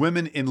celebrate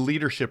women in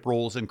leadership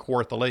roles in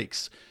Kawartha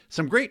Lakes.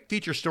 Some great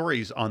feature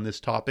stories on this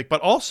topic, but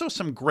also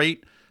some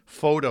great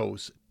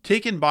photos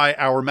taken by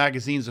our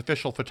magazine's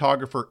official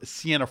photographer,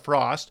 Sienna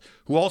Frost,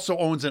 who also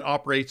owns and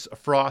operates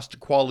Frost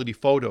Quality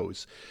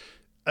Photos.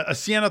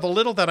 Sienna, the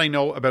little that I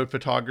know about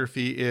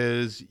photography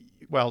is,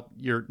 well,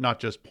 you're not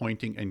just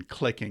pointing and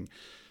clicking.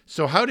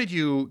 So how did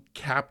you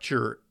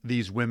capture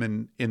these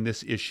women in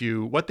this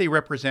issue, what they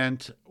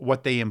represent,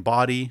 what they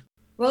embody?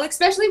 Well,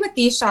 especially with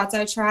these shots,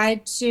 I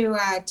tried to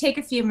take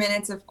a few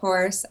minutes, of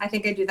course. I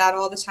think I do that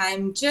all the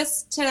time,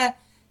 just to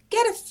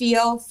get a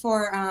feel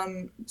for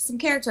some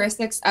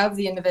characteristics of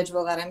the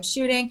individual that I'm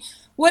shooting,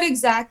 what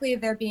exactly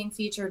they're being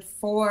featured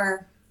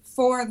for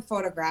the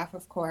photograph,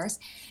 of course.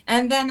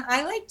 And then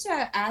I like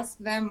to ask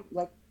them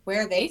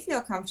where they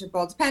feel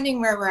comfortable,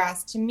 depending where we're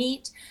asked to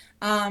meet.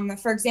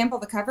 For example,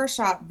 the cover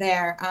shot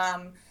there,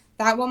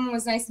 that woman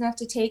was nice enough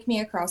to take me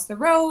across the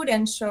road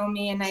and show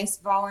me a nice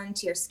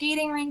volunteer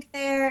skating rink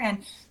there.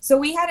 And so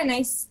we had a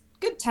nice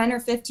good 10 or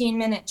 15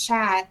 minute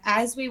chat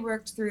as we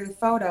worked through the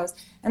photos.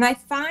 And I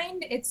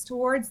find it's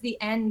towards the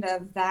end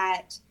of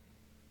that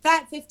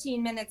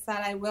 15 minutes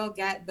that I will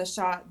get the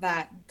shot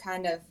that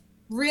kind of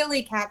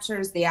really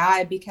captures the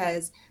eye,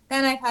 because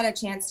then I've had a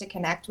chance to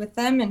connect with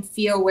them and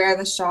feel where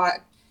the shot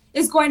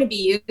is going to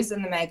be used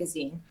in the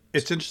magazine.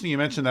 It's interesting you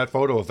mentioned that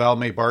photo of Val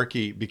May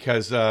Barkey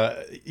because,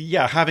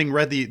 having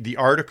read the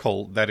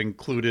article that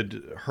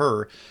included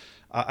her,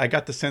 I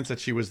got the sense that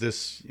she was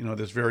this,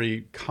 this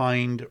very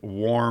kind,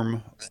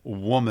 warm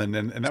woman,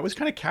 and that was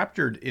kind of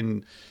captured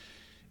in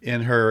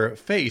her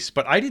face.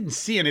 But I didn't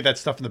see any of that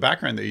stuff in the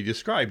background that you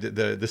described,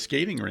 the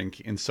skating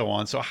rink and so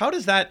on. So how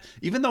does that,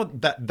 even though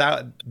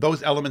that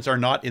those elements are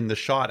not in the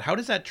shot, how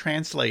does that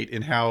translate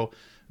in how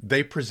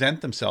they present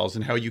themselves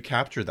and how you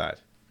capture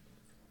that?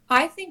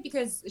 I think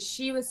because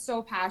she was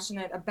so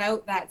passionate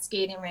about that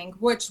skating rink,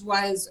 which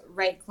was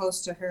right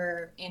close to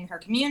her in her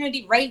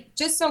community, right,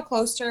 just so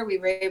close to her, we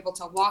were able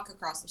to walk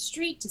across the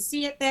street to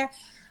see it there.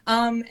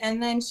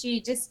 And then she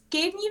just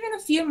gave me even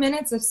a few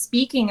minutes of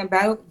speaking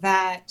about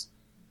that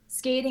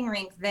skating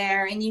rink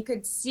there, and you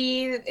could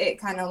see it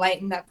kind of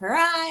lightened up her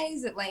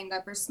eyes, it lightened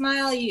up her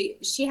smile.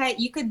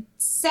 You could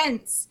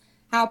sense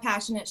how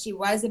passionate she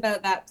was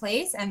about that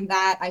place, and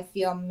that I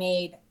feel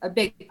made a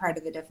big part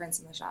of the difference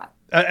in the shot.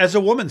 As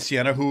a woman,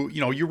 Sienna, who,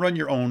 you run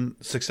your own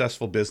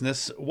successful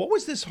business, what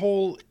was this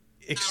whole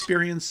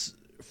experience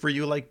for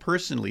you like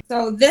personally?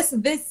 So this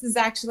is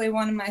actually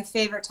one of my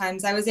favorite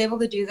times. I was able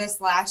to do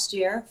this last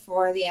year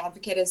for the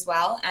Advocate as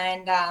well,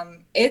 and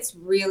it's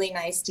really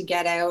nice to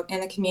get out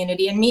in the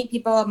community and meet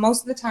people.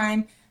 Most of the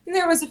time,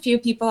 there was a few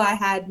people I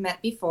had met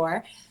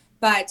before,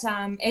 but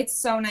it's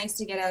so nice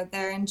to get out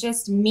there and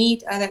just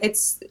meet other.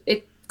 It's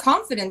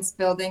confidence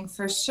building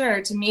for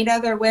sure to meet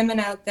other women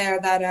out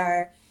there that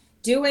are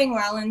doing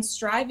well and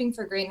striving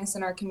for greatness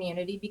in our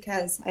community,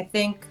 because I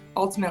think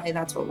ultimately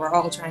that's what we're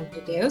all trying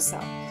to do. So.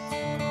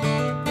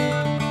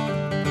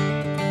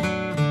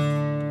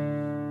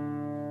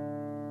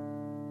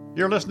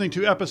 You're listening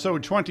to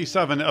episode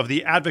 27 of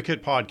the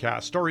Advocate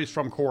podcast, stories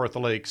from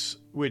Kawartha Lakes,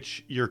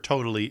 which you're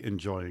totally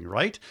enjoying,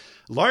 right?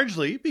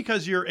 Largely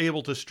because you're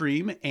able to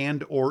stream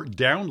and or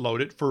download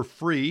it for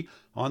free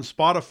on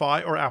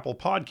Spotify or Apple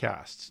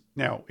Podcasts.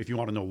 Now, if you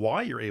want to know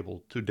why you're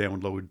able to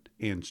download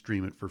and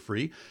stream it for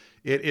free,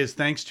 it is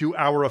thanks to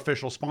our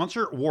official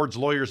sponsor, Ward's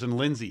Lawyers in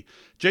Lyndsay.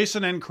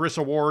 Jason and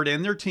Carissa Ward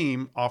and their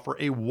team offer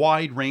a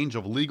wide range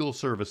of legal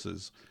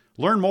services.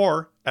 Learn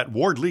more at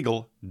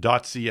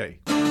wardlegal.ca.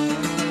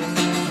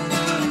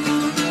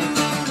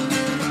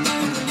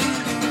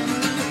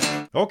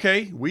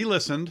 Okay, we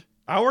listened.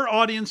 Our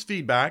audience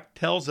feedback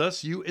tells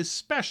us you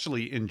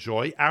especially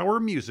enjoy our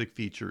music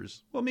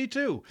features. Well, me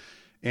too.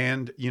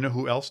 And you know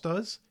who else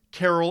does?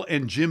 Carol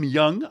and Jim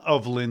Young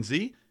of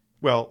Lyndsay.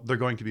 Well, they're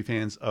going to be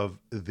fans of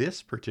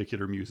this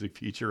particular music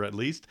feature, at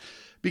least,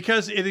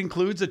 because it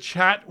includes a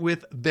chat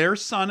with their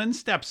son and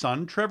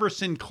stepson, Trevor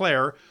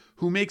Sinclair,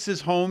 who makes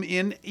his home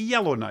in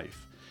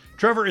Yellowknife.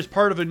 Trevor is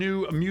part of a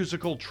new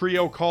musical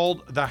trio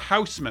called the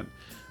Housemen,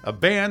 a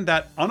band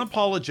that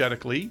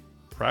unapologetically,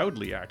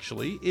 proudly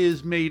actually,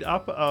 is made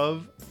up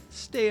of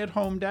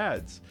stay-at-home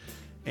dads.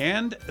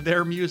 And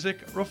their music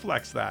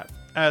reflects that,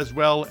 as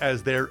well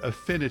as their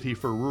affinity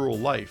for rural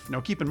life.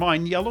 Now keep in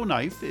mind,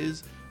 Yellowknife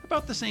is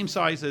about the same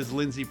size as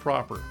Lyndsay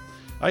proper.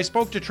 I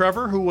spoke to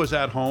Trevor, who was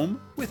at home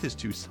with his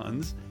two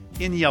sons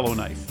in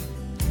Yellowknife.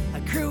 I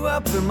grew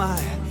up in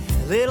my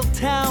little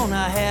town.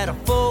 I had a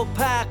full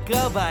pack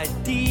of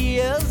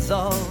ideas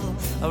all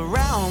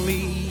around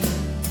me.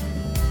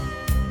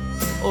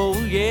 Oh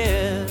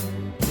yeah.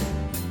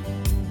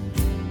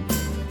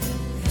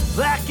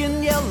 Black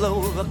and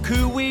yellow, a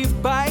Kiwi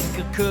bike.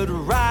 I could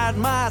ride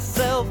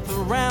myself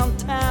around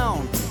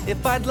town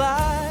if I'd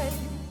like.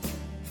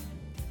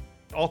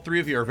 All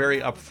three of you are very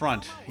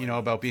upfront,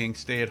 about being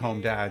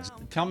stay-at-home dads.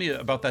 Tell me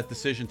about that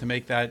decision to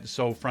make that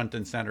so front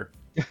and center.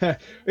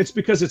 It's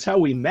because it's how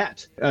we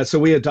met. So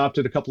we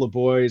adopted a couple of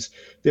boys.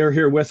 They're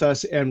here with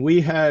us, and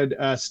we had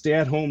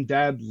stay-at-home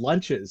dad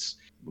lunches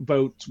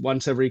about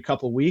once every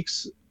couple of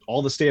weeks.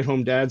 All the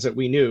stay-at-home dads that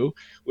we knew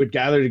would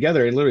gather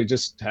together and literally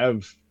just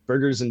have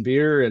burgers and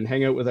beer and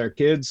hang out with our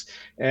kids.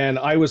 And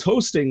I was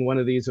hosting one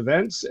of these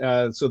events.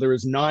 So there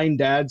was 9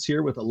 dads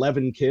here with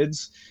 11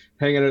 kids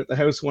hanging out at the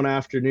house one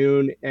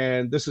afternoon.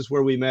 And this is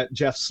where we met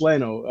Jeff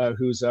Slano,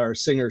 who's our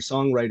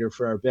singer-songwriter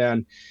for our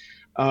band.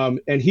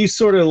 And he's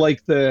sort of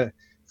like the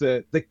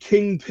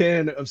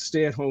kingpin of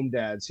stay-at-home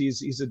dads.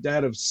 He's a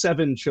dad of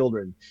 7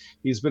 children.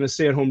 He's been a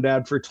stay-at-home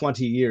dad for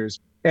 20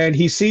 years. And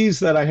he sees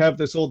that I have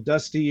this old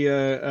dusty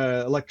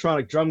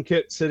electronic drum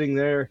kit sitting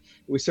there.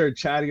 We started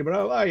chatting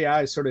about,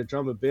 I sort of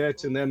drum a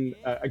bit. And then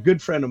a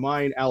good friend of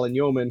mine, Alan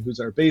Yeoman, who's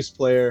our bass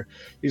player,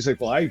 he's like,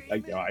 well, I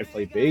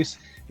play bass.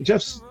 And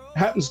Jeff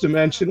happens to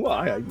mention,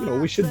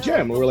 we should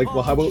jam. And we're like,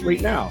 well, how about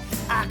right now?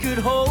 I could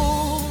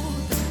hold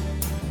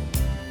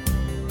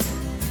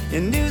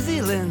in New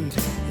Zealand,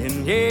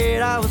 and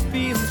yet I was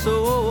feeling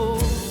so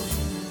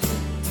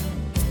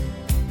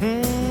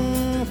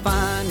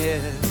fine,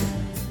 yeah.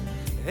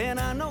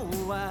 And I know.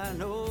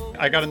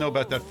 I got to know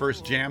about that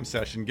first jam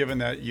session, given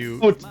that you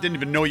didn't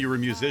even know you were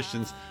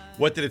musicians.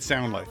 What did it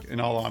sound like, in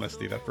all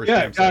honesty, that first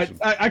Yeah, jam session?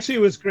 actually,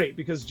 it was great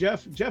because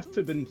Jeff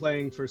had been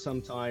playing for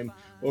some time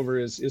over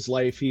his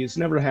life. He's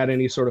never had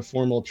any sort of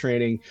formal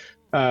training,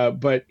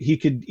 but he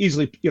could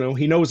easily,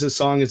 he knows his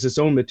song is his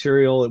own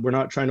material. We're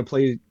not trying to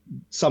play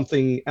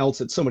something else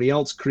that somebody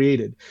else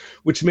created,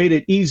 which made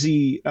it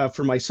easy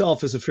for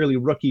myself as a fairly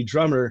rookie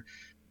drummer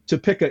to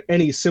pick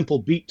any simple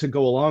beat to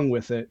go along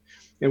with it.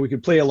 And we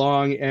could play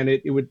along, and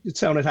it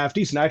sounded half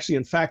decent. Actually,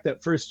 in fact,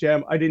 that first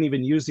jam, I didn't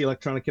even use the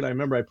electronic kit. I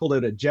remember I pulled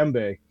out a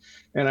djembe,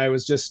 and I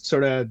was just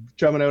sort of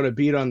drumming out a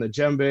beat on the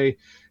djembe.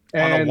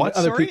 And on a what?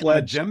 Other Sorry? people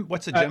On had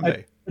what's a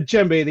djembe? A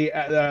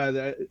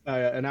djembe,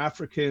 an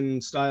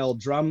African style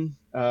drum.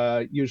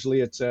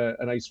 Usually it's a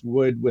nice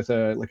wood with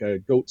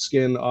a goat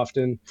skin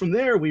often. From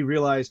there, we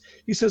realized,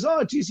 he says,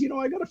 oh, geez,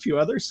 I got a few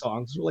other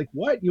songs. We're like,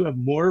 what? You have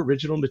more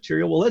original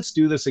material? Well, let's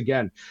do this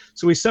again.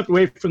 So we stepped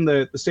away from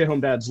the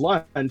stay-at-home dad's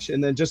lunch,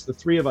 and then just the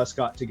three of us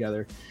got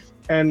together.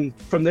 And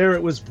from there,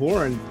 it was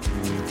born.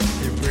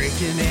 They're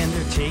breaking and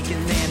they're taking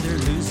and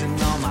they're losing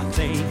all my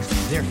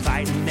things. They're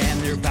fighting and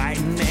they're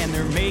biting and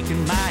they're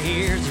making my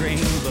ears ring.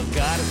 But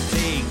gotta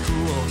stay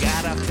cool,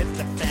 gotta fit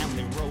the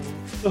family role.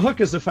 The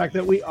hook is the fact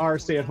that we are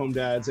stay-at-home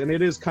dads, and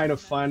it is kind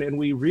of fun. And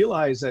we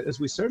realized that as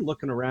we started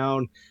looking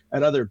around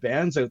at other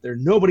bands out there,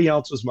 nobody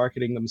else was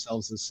marketing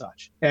themselves as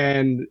such.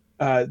 And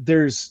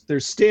there's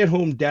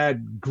stay-at-home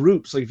dad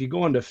groups. Like if you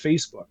go onto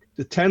Facebook,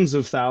 the tens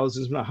of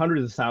thousands, not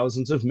hundreds of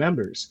thousands of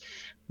members.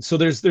 So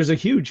there's a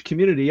huge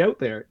community out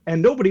there,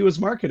 and nobody was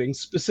marketing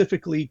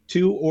specifically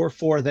to or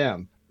for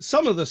them.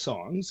 Some of the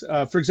songs,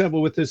 for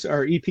example, with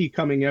our EP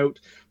coming out,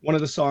 one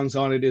of the songs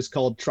on it is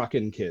called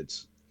Truckin'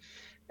 Kids.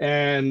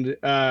 And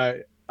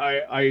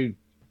I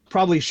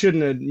probably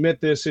shouldn't admit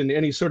this in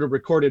any sort of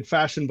recorded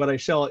fashion, but I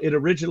shall. It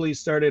originally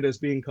started as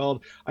being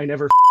called I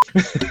Never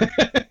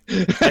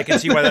I can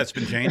see why that's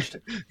been changed.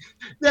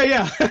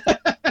 Yeah.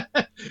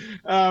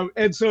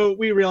 And so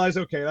we realized,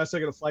 okay, that's not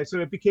going to fly. So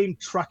it became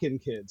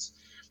Truckin' Kids.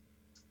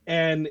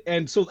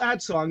 And so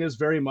that song is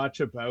very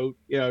much about,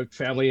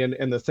 family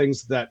and the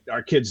things that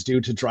our kids do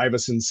to drive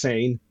us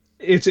insane.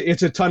 It's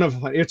a ton of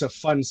fun. It's a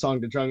fun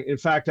song to drum. In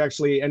fact,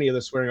 actually, any of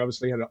the swearing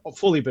obviously had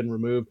fully been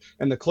removed.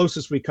 And the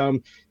closest we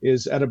come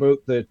is at about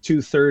the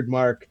 2/3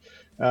 mark.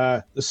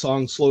 The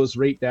song slows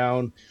right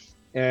down.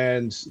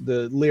 And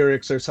the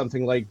lyrics are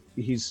something like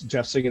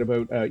Jeff singing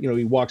about,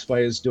 he walks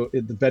by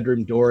the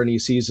bedroom door and he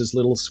sees his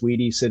little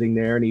sweetie sitting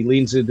there and he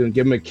leans in and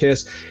give him a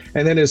kiss.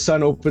 And then his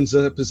son opens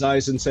up his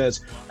eyes and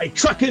says, I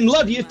truckin'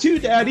 love you too,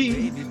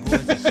 Daddy. Baby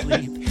boy's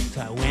asleep, so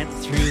I went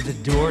through the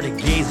door to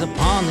gaze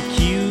upon the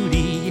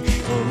cutie.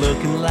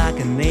 Looking like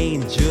an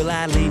angel,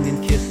 I leaned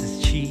and kissed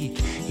his cheek.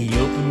 He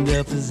opened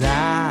up his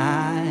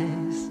eyes.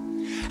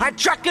 I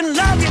truckin'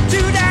 love you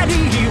too,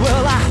 Daddy.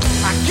 Well, I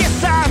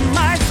guess I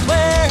might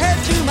swear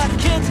to my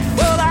kids.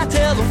 Well, I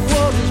tell them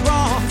what is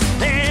wrong,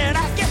 and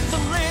I get to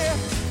live.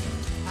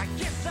 I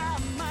guess I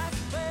might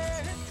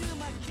swear to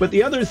my kids. But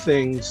the other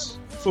things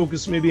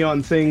focus maybe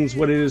on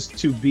what it is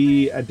to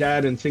be a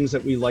dad and things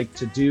that we like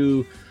to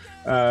do.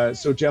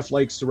 So Jeff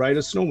likes to ride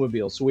a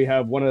snowmobile. So we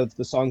have one of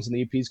the songs in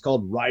the EP is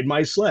called Ride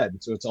My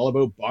Sled. So it's all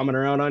about bombing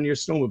around on your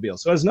snowmobile.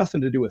 So it has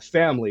nothing to do with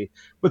family,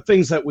 but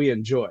things that we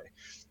enjoy.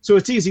 So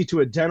it's easy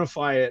to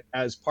identify it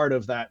as part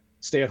of that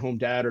stay-at-home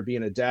dad or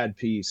being a dad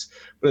piece.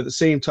 But at the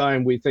same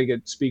time, we think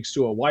it speaks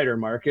to a wider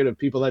market of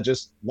people that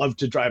just love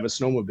to drive a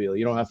snowmobile.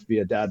 You don't have to be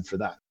a dad for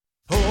that.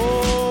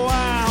 Oh,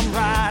 I'm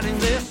riding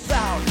this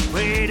out,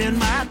 waiting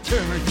my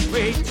turn,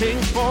 waiting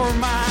for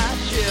my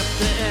shift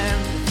to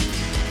end.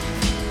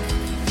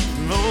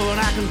 Lord,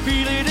 I can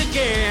feel it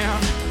again,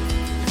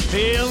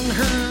 filling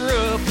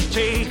her up,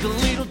 take a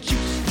little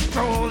juice,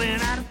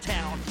 strolling out of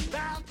town.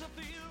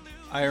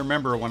 I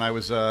remember when I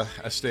was a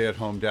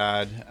stay-at-home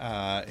dad,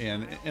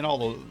 and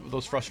all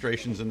those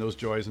frustrations and those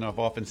joys, and I've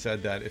often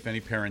said that if any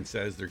parent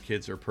says their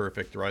kids are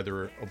perfect, they're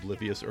either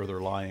oblivious or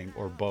they're lying,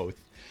 or both.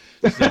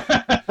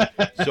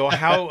 So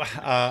how?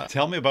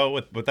 Tell me about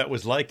what that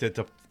was like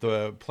to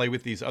play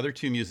with these other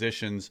two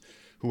musicians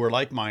who were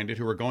like-minded,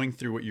 who were going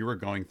through what you were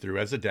going through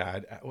as a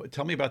dad.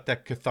 Tell me about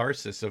that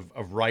catharsis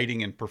of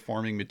writing and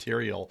performing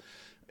material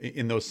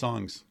in those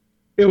songs.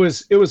 It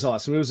was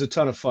awesome. It was a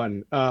ton of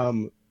fun.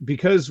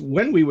 Because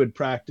when we would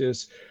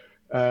practice,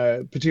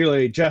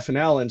 particularly Jeff and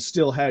Alan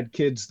still had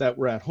kids that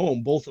were at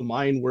home. Both of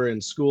mine were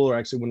in school, or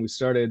actually when we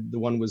started, the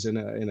one was in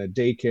a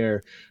daycare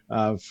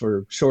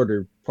for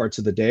shorter parts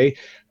of the day.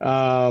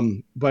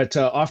 But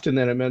often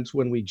then it meant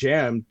when we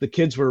jammed, the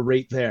kids were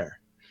right there.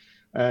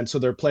 And so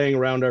they're playing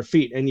around our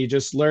feet. And you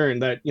just learn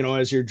that,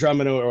 as you're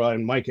drumming, or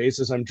in my case,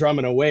 as I'm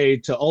drumming away,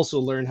 to also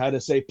learn how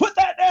to say, put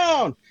that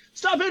down,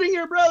 stop hitting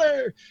your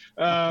brother.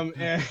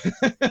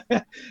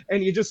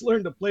 And you just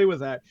learn to play with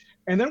that.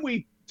 And then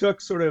we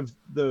took sort of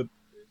the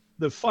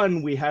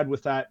fun we had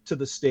with that to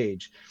the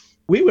stage.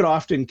 We would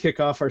often kick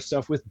off our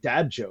stuff with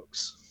dad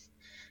jokes.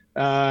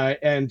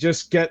 And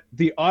just get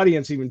the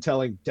audience even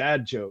telling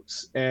dad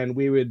jokes. And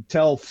we would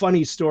tell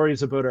funny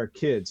stories about our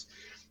kids.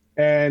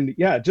 And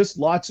yeah, just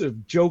lots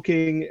of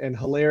joking and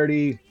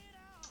hilarity,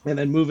 and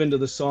then move into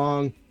the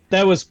song.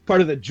 that was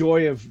part of the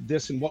joy of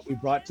this and what we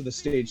brought to the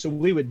stage. So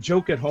we would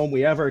joke at home. We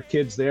have our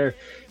kids there,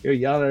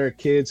 yell at our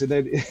kids, and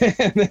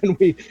then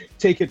we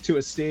take it to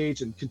a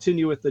stage and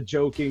continue with the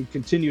joking,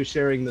 continue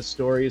sharing the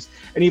stories,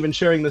 and even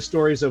sharing the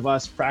stories of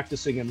us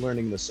practicing and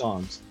learning the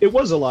songs. It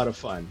was a lot of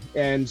fun.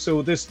 And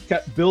so this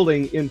kept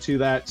building into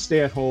that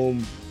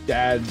stay-at-home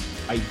dad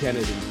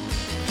identity.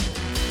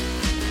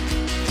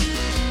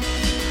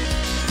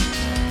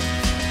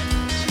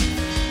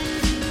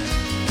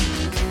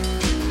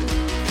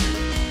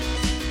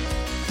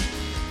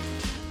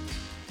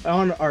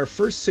 On our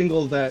first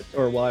single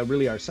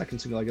really our second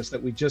single, I guess,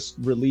 that we just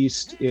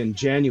released in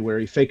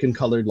January, Fake and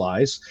Colored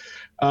Lies,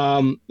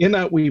 in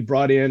that we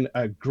brought in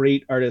a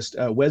great artist,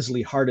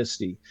 Wesley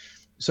Hardesty.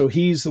 So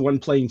he's the one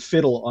playing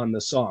fiddle on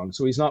the song.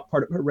 So he's not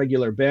part of a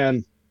regular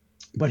band,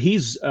 but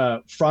he's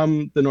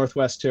from the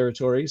Northwest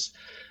Territories.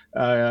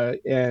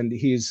 And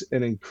he's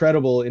an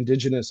incredible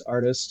Indigenous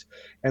artist.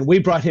 And we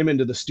brought him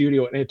into the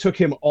studio, and it took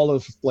him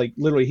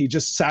literally, he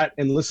just sat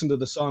and listened to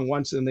the song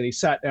once, and then he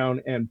sat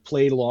down and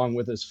played along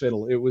with his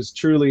fiddle.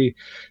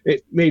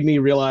 It made me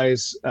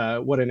realize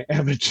what an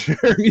amateur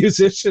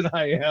musician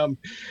I am.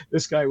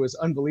 This guy was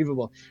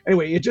unbelievable.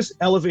 Anyway, it just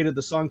elevated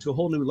the song to a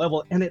whole new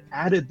level, and it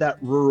added that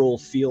rural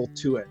feel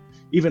to it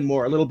even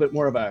more, a little bit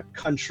more of a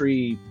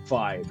country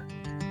vibe.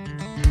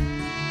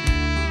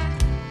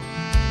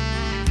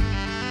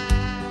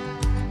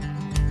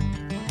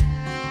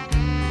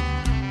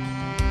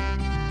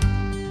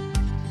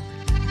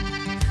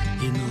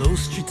 Low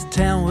streets of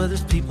town where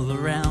there's people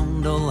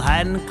around, all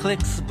hiding in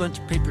cliques, a bunch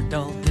of paper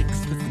doll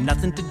dicks with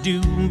nothing to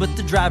do but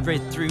to drive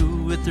right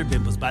through with their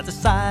bimbos by their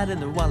side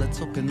and their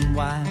wallets open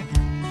wide.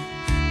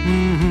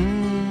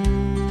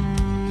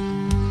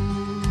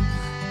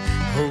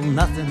 Oh,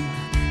 nothing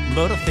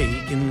but a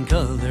fake and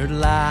colored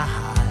lie.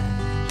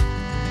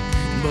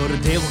 But a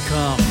day will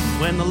come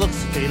when the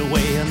looks fade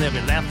away and they'll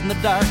be left in the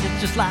dark. It's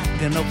just like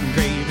an open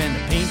grave and the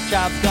paint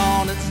job's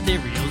gone and the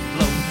stereo's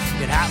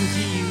blown. It happened to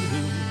you.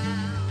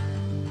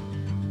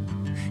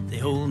 They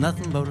hold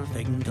nothing but a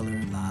fake and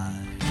colored lie.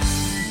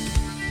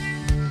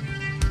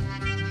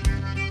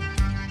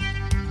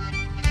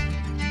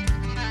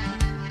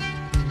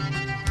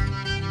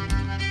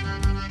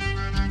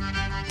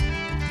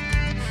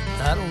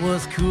 Thought it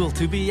was cool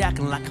to be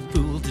acting like a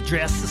fool, to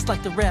dress just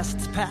like the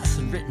rest, pass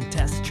a written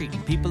test,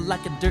 treating people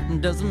like a dirt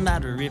and doesn't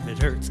matter if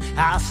it hurts.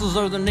 Hassles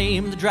are the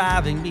name, the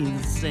driving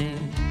means the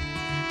same.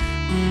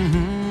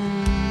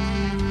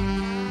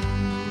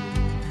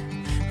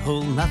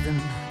 Hold nothing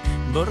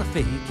but a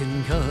fake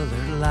and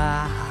colored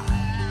lie.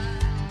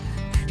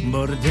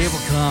 But a day will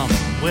come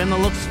when the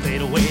looks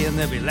fade away and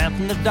they'll be left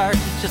in the dark.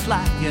 It's just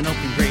like an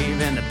open grave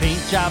and the paint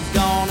job's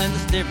gone and the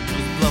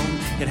stereo's blown.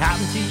 It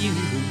happened to you.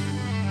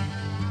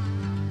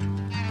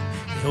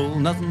 They hold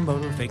nothing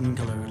but a fake and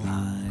colored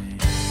lie.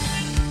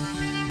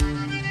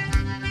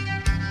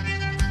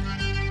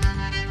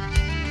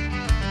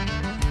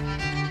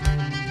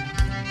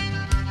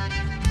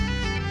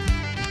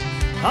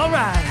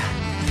 Alright,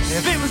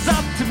 if it was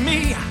up to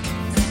me,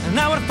 and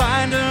I would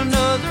find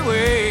another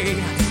way,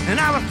 and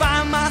I would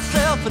find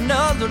myself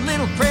another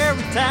little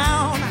prairie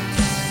town.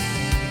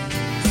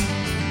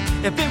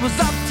 If it was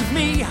up to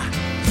me,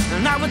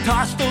 and I would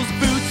toss those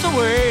boots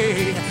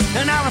away,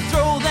 and I would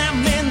throw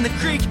them in the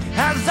creek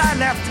as I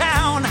left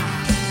town.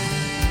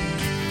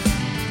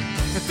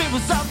 If it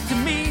was up to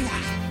me,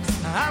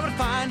 I would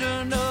find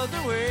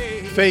another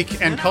way. Fake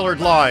and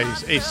Colored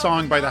Lies, a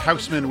song by the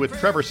Housemen with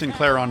Trevor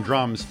Sinclair on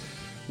drums.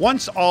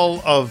 Once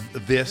all of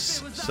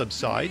this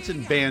subsides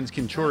and bands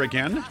can tour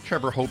again,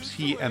 Trevor hopes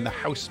he and the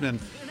Housemen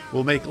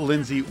will make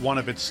Lyndsay one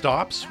of its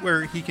stops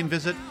where he can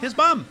visit his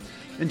bum.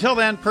 Until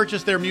then,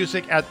 purchase their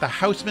music at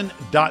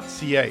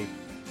thehousemen.ca.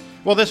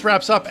 Well, this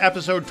wraps up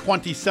episode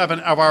 27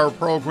 of our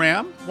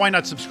program. Why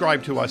not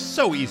subscribe to us?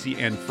 So easy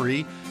and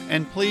free.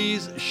 And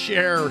please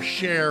share.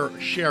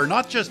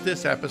 Not just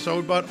this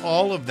episode, but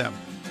all of them.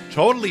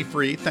 Totally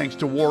free, thanks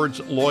to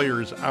Ward's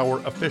Lawyers, our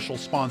official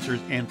sponsors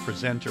and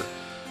presenter.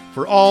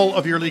 For all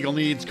of your legal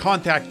needs,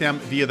 contact them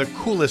via the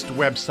coolest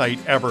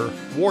website ever,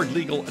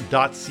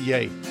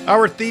 wardlegal.ca.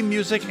 Our theme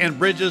music and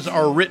bridges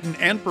are written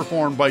and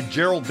performed by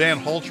Gerald Van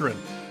Halteren.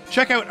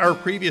 Check out our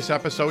previous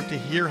episode to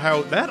hear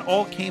how that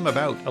all came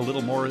about a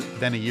little more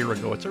than a year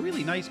ago. It's a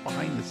really nice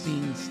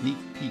behind-the-scenes sneak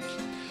peek.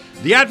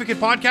 The Advocate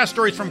Podcast,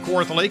 Stories from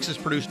Kawartha Lakes, is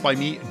produced by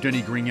me,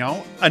 Denis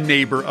Grignon, a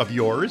neighbor of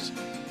yours.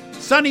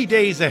 Sunny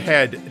days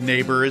ahead,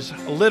 neighbors,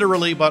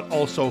 literally but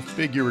also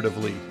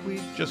figuratively.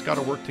 We just got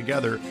to work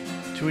together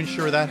to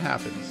ensure that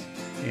happens.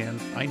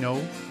 And I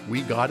know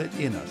we got it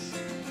in us.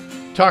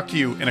 Talk to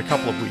you in a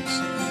couple of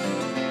weeks.